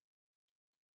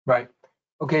 Right.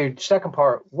 Okay, second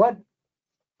part, what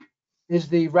is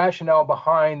the rationale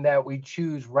behind that we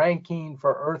choose Rankine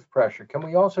for earth pressure? Can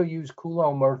we also use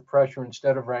Coulomb earth pressure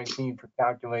instead of Rankine for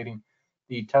calculating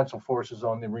the tensile forces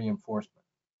on the reinforcement?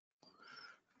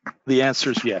 The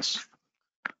answer is yes.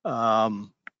 And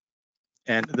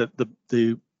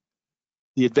the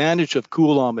advantage of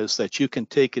Coulomb is that you can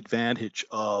take advantage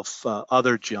of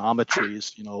other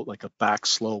geometries, like a back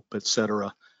slope,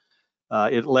 etc.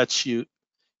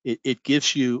 It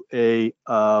gives you a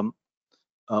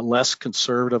less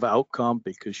conservative outcome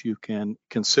because you can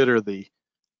consider the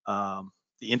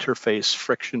interface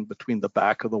friction between the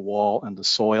back of the wall and the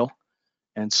soil.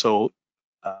 And so,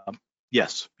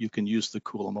 yes, you can use the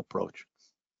Coulomb approach.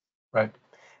 Right.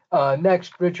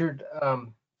 Next, Richard,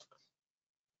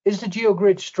 is the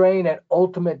geogrid strain at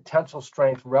ultimate tensile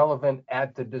strength relevant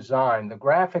at the design? The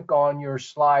graphic on your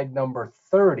slide number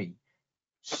 30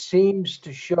 seems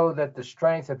to show that the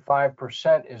strength at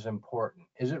 5% is important.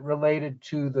 Is it related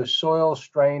to the soil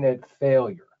strain at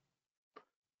failure?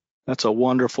 That's a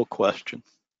wonderful question.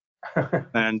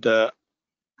 And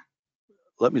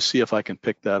let me see if I can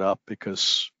pick that up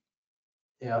because.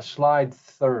 Yeah, slide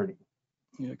 30.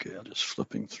 Okay, I'm just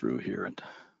flipping through here and.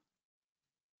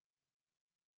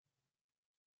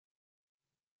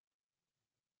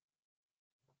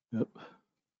 Yep.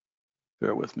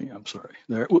 Bear with me. I'm sorry.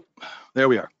 There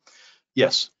we are.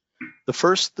 Yes. The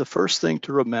first thing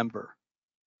to remember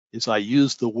is I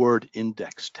use the word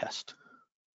index test.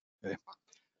 Okay.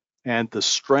 And the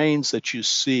strains that you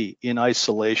see in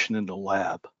isolation in the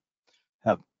lab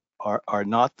are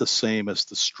not the same as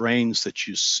the strains that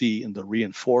you see in the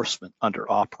reinforcement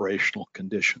under operational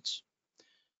conditions.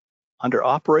 Under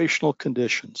operational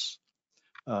conditions,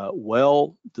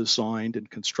 well-designed and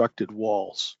constructed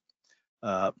walls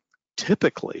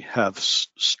typically have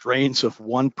strains of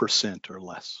 1% or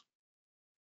less.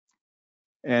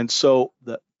 And so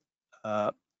that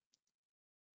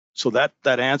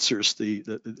answers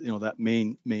that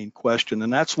main question,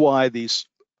 and that's why these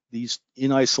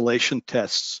in isolation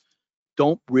tests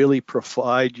don't really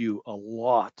provide you a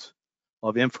lot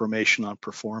of information on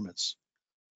performance.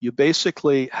 You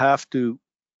basically have to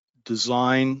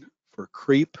design for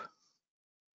creep,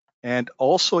 and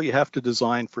also you have to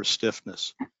design for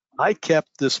stiffness. I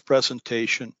kept this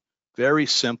presentation very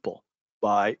simple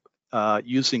by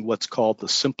using what's called the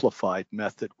simplified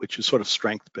method, which is sort of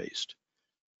strength-based.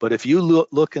 But if you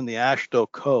look in the AASHTO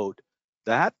code,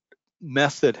 that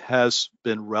method has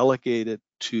been relegated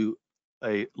to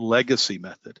a legacy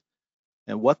method.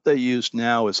 And what they use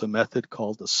now is a method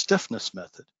called the stiffness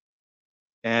method.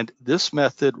 And this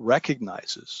method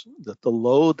recognizes that the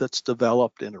load that's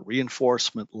developed in a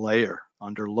reinforcement layer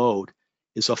under load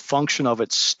is a function of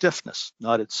its stiffness,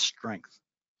 not its strength.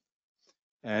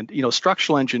 And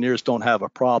structural engineers don't have a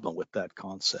problem with that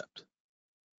concept.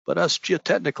 But us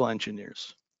geotechnical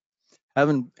engineers,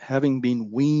 having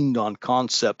been weaned on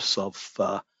concepts of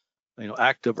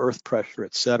active earth pressure,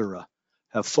 etc.,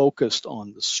 have focused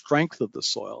on the strength of the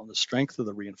soil and the strength of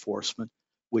the reinforcement,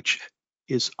 which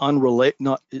is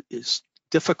is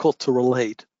difficult to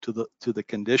relate to the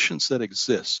conditions that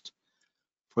exist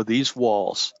for these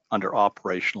walls under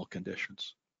operational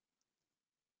conditions.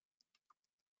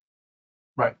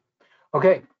 Right.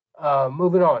 Okay.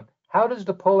 Moving on. How does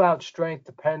the pull-out strength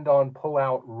depend on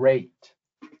pull-out rate?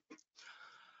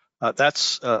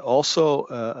 That's also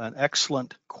an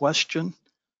excellent question.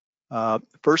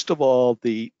 First of all,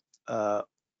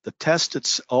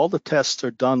 all the tests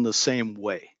are done the same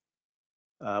way,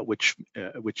 which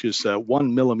is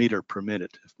 1 millimeter per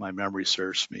minute, if my memory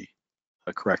serves me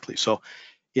correctly. So,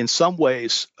 in some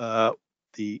ways,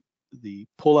 the the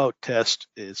pullout test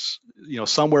is,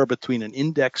 somewhere between an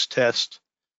index test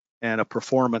and a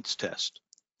performance test.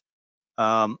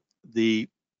 The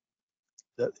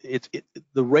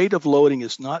rate of loading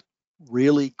is not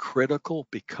really critical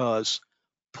because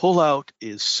pullout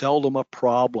is seldom a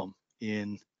problem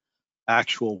in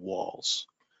actual walls.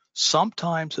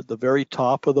 Sometimes at the very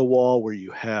top of the wall where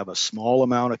you have a small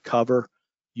amount of cover,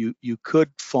 you could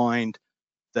find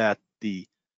that the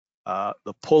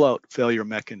pullout failure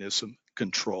mechanism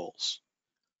controls.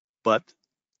 But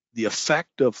the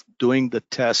effect of doing the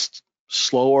test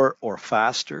slower or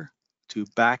faster to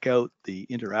back out the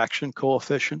interaction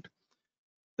coefficient,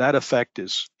 that effect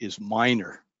is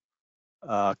minor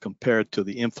compared to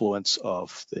the influence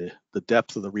of the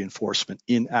depth of the reinforcement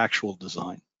in actual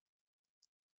design.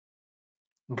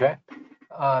 Okay.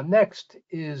 Next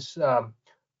is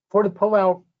for the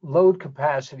pullout load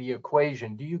capacity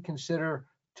equation, do you consider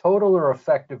total or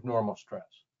effective normal stress?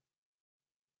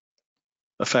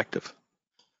 Effective.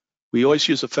 We always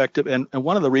use effective, and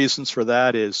one of the reasons for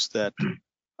that is that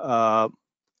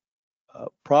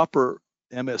proper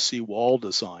MSE wall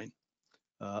design,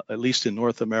 at least in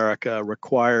North America,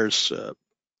 requires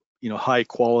high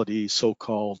quality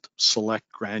so-called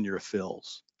select granular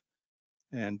fills,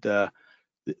 and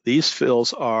these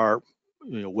fills are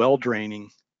well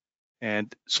draining,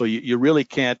 and so you really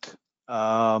can't,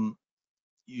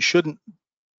 you shouldn't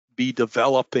be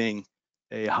developing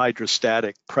a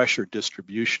hydrostatic pressure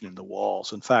distribution in the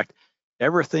walls. In fact,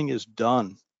 everything is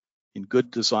done in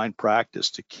good design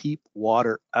practice to keep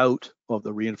water out of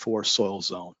the reinforced soil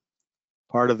zone.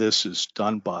 Part of this is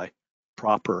done by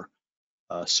proper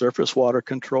surface water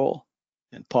control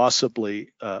and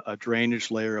possibly a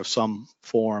drainage layer of some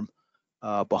form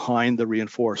behind the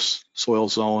reinforced soil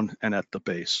zone and at the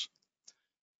base.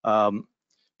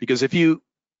 Because if you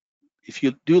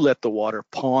do let the water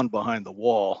pond behind the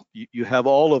wall, you have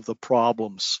all of the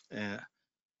problems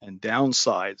and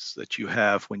downsides that you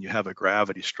have when you have a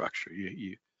gravity structure.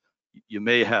 You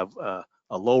may have a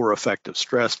lower effective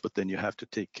stress, but then you have to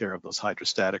take care of those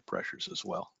hydrostatic pressures as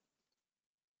well.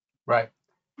 Right.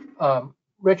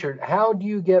 Richard, how do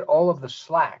you get all of the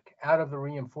slack out of the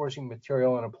reinforcing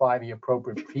material and apply the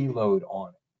appropriate preload on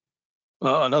it?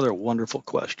 Another wonderful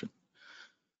question.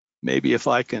 Maybe if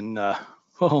I can,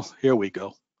 well, here we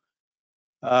go.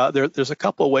 There's a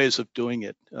couple of ways of doing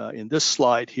it. In this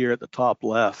slide here at the top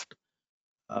left,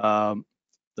 the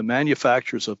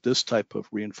manufacturers of this type of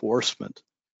reinforcement,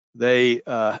 they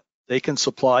can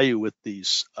supply you with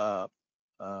these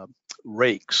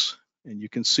rakes, and you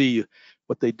can see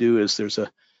what they do is there's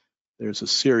a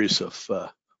series of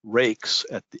rakes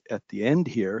at the end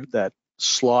here that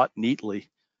slot neatly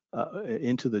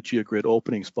into the geogrid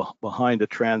openings behind a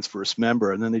transverse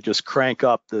member, and then they just crank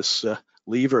up this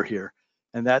lever here,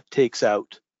 and that takes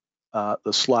out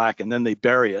the slack, and then they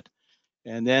bury it,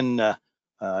 and then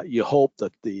you hope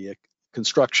that the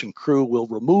construction crew will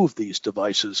remove these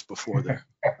devices before they're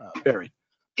buried.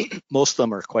 Most of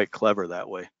them are quite clever that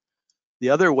way. The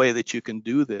other way that you can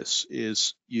do this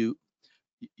is you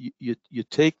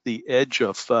take the edge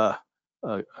of I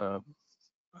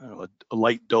don't know, a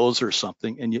light dozer or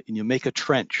something, and you make a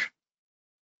trench,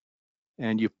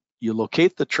 and you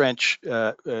locate the trench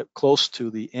close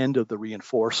to the end of the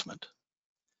reinforcement,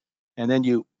 and then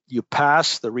you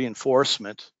pass the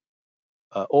reinforcement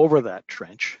over that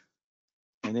trench,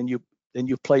 and then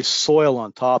you place soil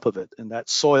on top of it, and that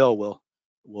soil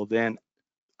will then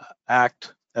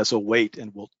act as a weight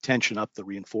and will tension up the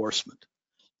reinforcement.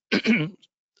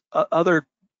 Other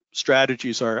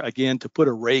strategies are, again, to put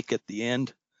a rake at the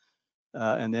end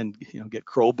and then get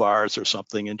crowbars or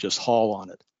something and just haul on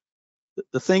it.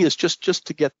 The thing is just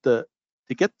to get the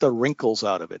wrinkles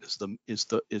out of it is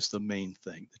the main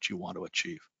thing that you want to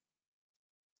achieve.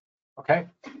 Okay.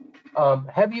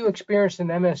 Have you experienced an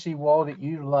MSE wall that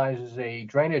utilizes a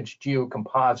drainage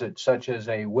geocomposite, such as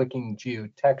a wicking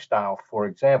geotextile, for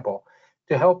example,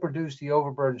 to help reduce the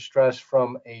overburden stress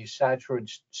from a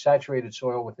saturated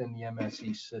soil within the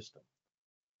MSE system?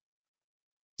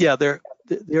 Yeah, there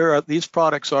are. These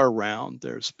products are around.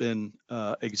 There's been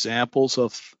examples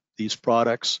of these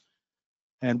products,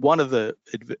 and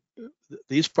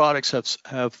these products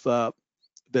have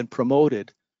been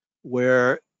promoted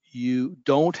where you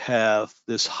don't have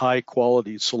this high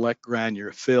quality select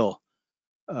granular fill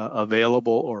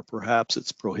available, or perhaps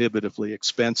it's prohibitively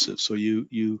expensive. So you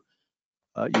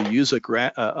use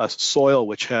a soil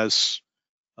which has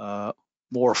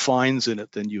more fines in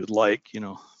it than you would like,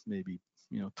 maybe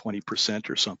 20%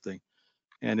 or something.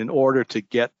 And in order to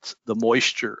get the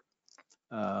moisture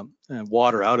and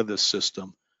water out of this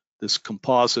system, this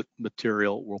composite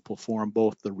material will perform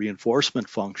both the reinforcement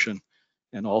function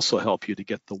and also help you to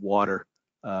get the water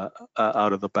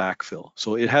out of the backfill.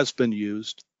 So it has been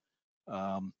used,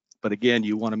 but again,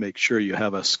 you want to make sure you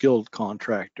have a skilled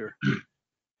contractor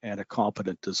and a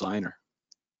competent designer.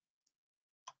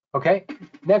 Okay,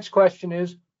 next question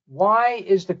is, why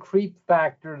is the creep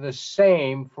factor the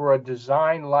same for a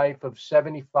design life of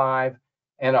 75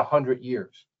 and 100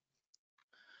 years?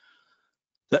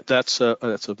 That's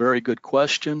a very good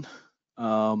question.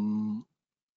 Whoops,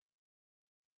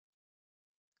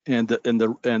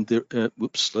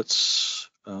 let's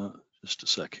just a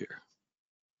sec here.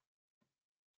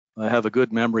 I have a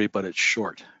good memory, but it's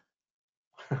short.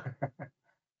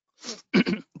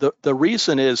 The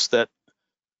reason is that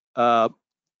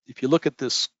if you look at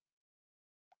this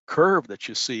curve that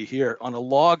you see here, on a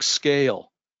log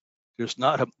scale, there's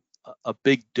not a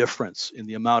big difference in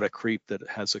the amount of creep that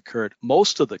has occurred.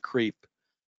 Most of the creep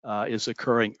is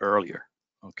occurring earlier.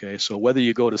 Okay, so whether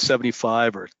you go to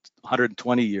 75 or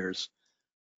 120 years,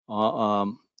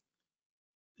 you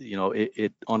know,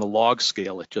 it on a log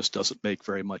scale, it just doesn't make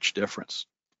very much difference.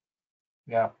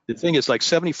 Yeah. The thing is, like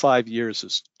 75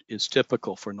 years is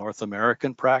typical for North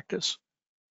American practice,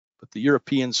 but the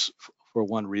Europeans, for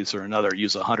one reason or another,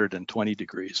 use 120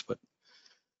 degrees, but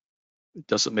it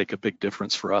doesn't make a big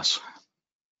difference for us.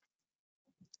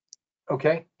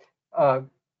 Okay.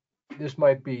 This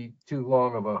might be too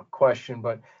long of a question,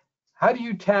 but how do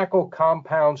you tackle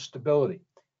compound stability,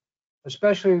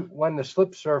 especially when the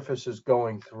slip surface is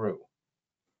going through?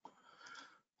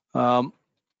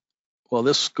 Well,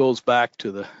 this goes back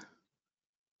to the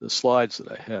slides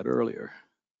that I had earlier.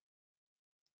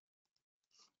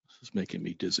 This is making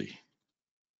me dizzy.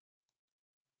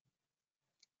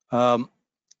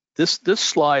 This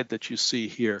slide that you see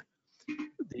here,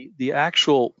 the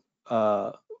actual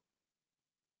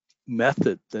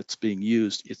method that's being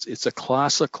used, it's a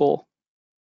classical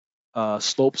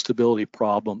slope stability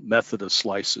problem method of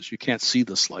slices. You can't see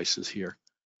the slices here.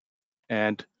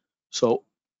 And so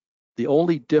the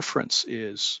only difference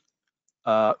is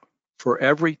for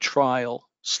every trial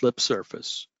slip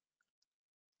surface,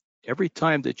 every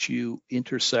time that you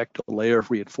intersect a layer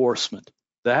of reinforcement,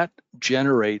 that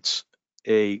generates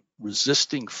a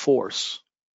resisting force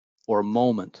or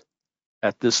moment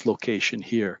at this location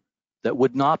here that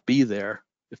would not be there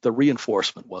if the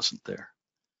reinforcement wasn't there.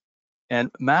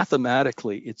 And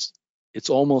mathematically, it's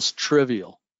almost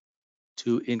trivial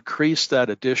to increase that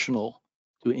additional,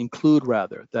 to include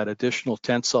rather, that additional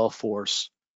tensile force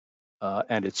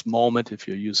and its moment if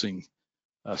you're using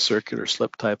a circular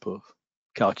slip type of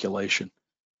calculation.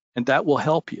 And that will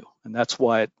help you. And that's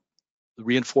why the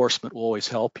reinforcement will always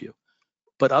help you.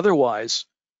 But otherwise,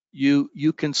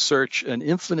 you can search an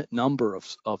infinite number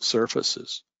of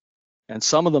surfaces. And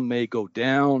some of them may go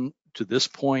down to this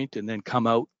point and then come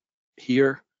out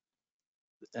here.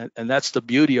 And that's the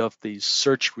beauty of these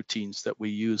search routines that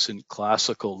we use in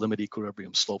classical limit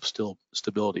equilibrium slope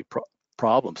stability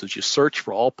problems, is you search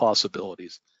for all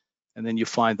possibilities, and then you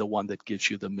find the one that gives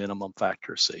you the minimum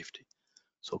factor of safety.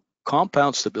 So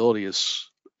compound stability is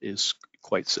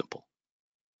quite simple.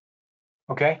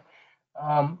 Okay.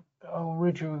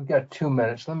 Richard, we've got 2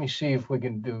 minutes. Let me see if we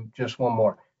can do just one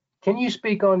more. Can you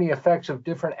speak on the effects of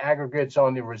different aggregates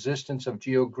on the resistance of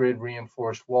geogrid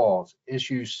reinforced walls?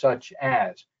 Issues such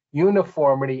as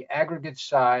uniformity, aggregate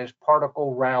size,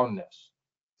 particle roundness.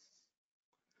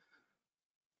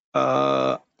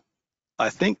 I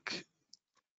think,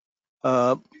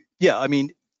 yeah, I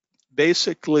mean,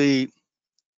 basically,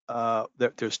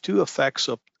 there's two effects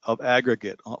of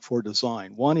aggregate for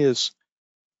design. One is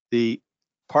the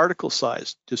particle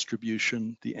size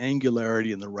distribution, the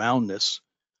angularity and the roundness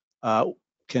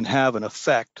can have an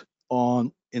effect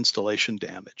on installation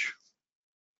damage.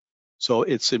 So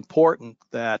it's important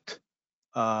that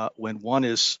when one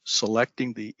is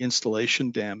selecting the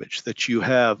installation damage, that you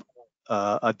have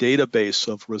a database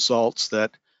of results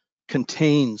that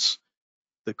contains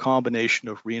the combination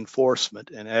of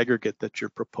reinforcement and aggregate that you're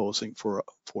proposing for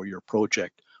your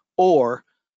project, or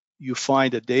you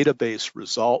find a database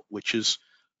result which is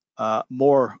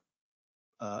more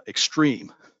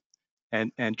extreme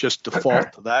and just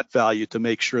default to that value to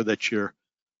make sure that you're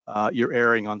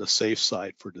erring on the safe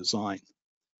side for design.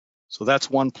 So that's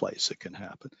one place it can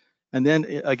happen. And then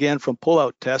again, from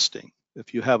pull-out testing,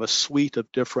 if you have a suite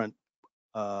of different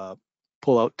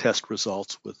pull-out test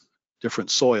results with different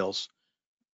soils,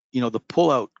 you know, the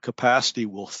pull-out capacity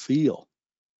will feel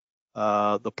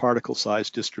the particle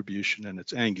size distribution and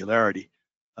its angularity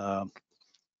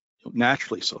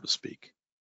naturally, so to speak.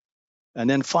 And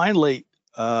then finally,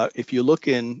 if you look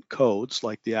in codes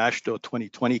like the AASHTO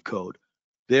 2020 code,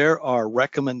 there are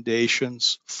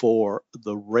recommendations for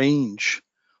the range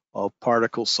of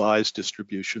particle size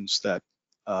distributions that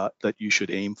you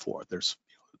should aim for. There's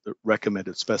the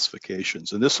recommended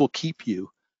specifications, and this will keep you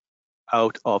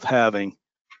out of having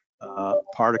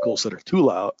particles that are too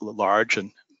large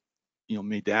and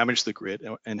may damage the grid,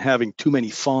 and having too many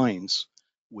fines,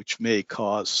 which may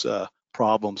cause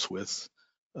problems with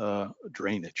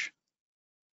drainage.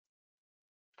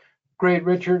 Great,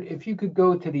 Richard. If you could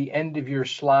go to the end of your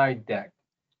slide deck.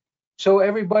 So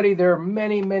everybody, there are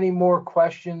many, many more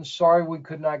questions. Sorry we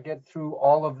could not get through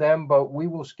all of them, but we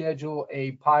will schedule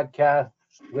a podcast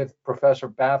with Professor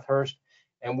Bathurst,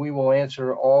 and we will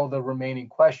answer all the remaining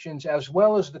questions, as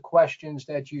well as the questions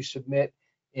that you submit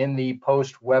in the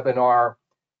post-webinar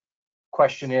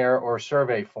questionnaire or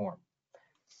survey form.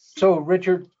 So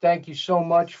Richard, thank you so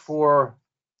much for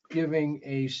giving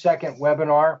a second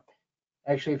webinar.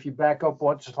 Actually, if you back up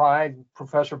one slide,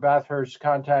 Professor Bathurst's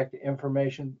contact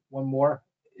information, one more,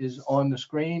 is on the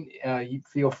screen. You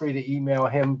feel free to email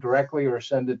him directly or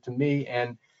send it to me,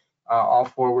 and I'll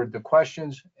forward the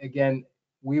questions. Again,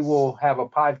 we will have a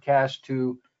podcast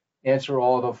to answer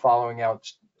all the following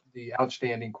the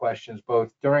outstanding questions,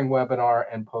 both during webinar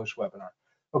and post-webinar.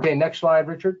 Okay, next slide,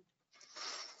 Richard.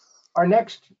 Our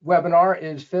next webinar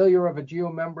is failure of a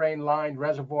geomembrane-lined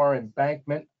reservoir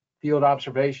embankment, field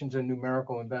observations and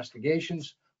numerical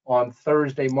investigations, on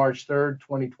Thursday, March 3rd,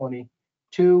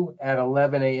 2022 at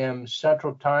 11 a.m.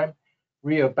 Central Time.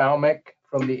 Ria Baumek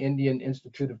from the Indian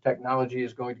Institute of Technology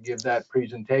is going to give that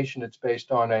presentation. It's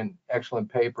based on an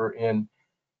excellent paper in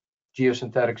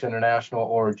Geosynthetics International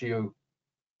or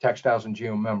Geotextiles and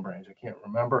Geomembranes. I can't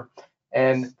remember.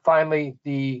 And finally,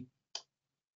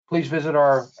 please visit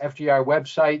our FGI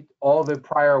website. All the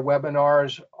prior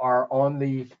webinars are on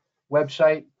the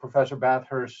website. Professor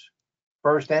Bathurst's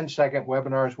first and second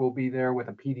webinars will be there with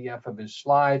a PDF of his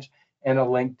slides and a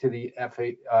link to the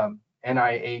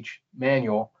NIH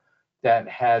manual that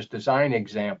has design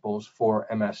examples for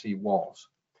MSE walls.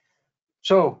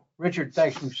 So, Richard,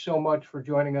 thank you so much for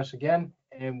joining us again,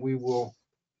 and we will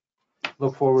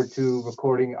look forward to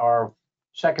recording our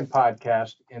second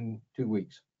podcast in 2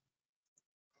 weeks.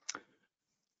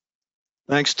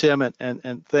 Thanks, Tim,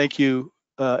 and thank you,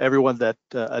 everyone that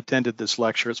attended this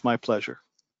lecture. It's my pleasure.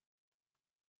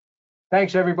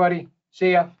 Thanks, everybody.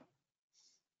 See ya.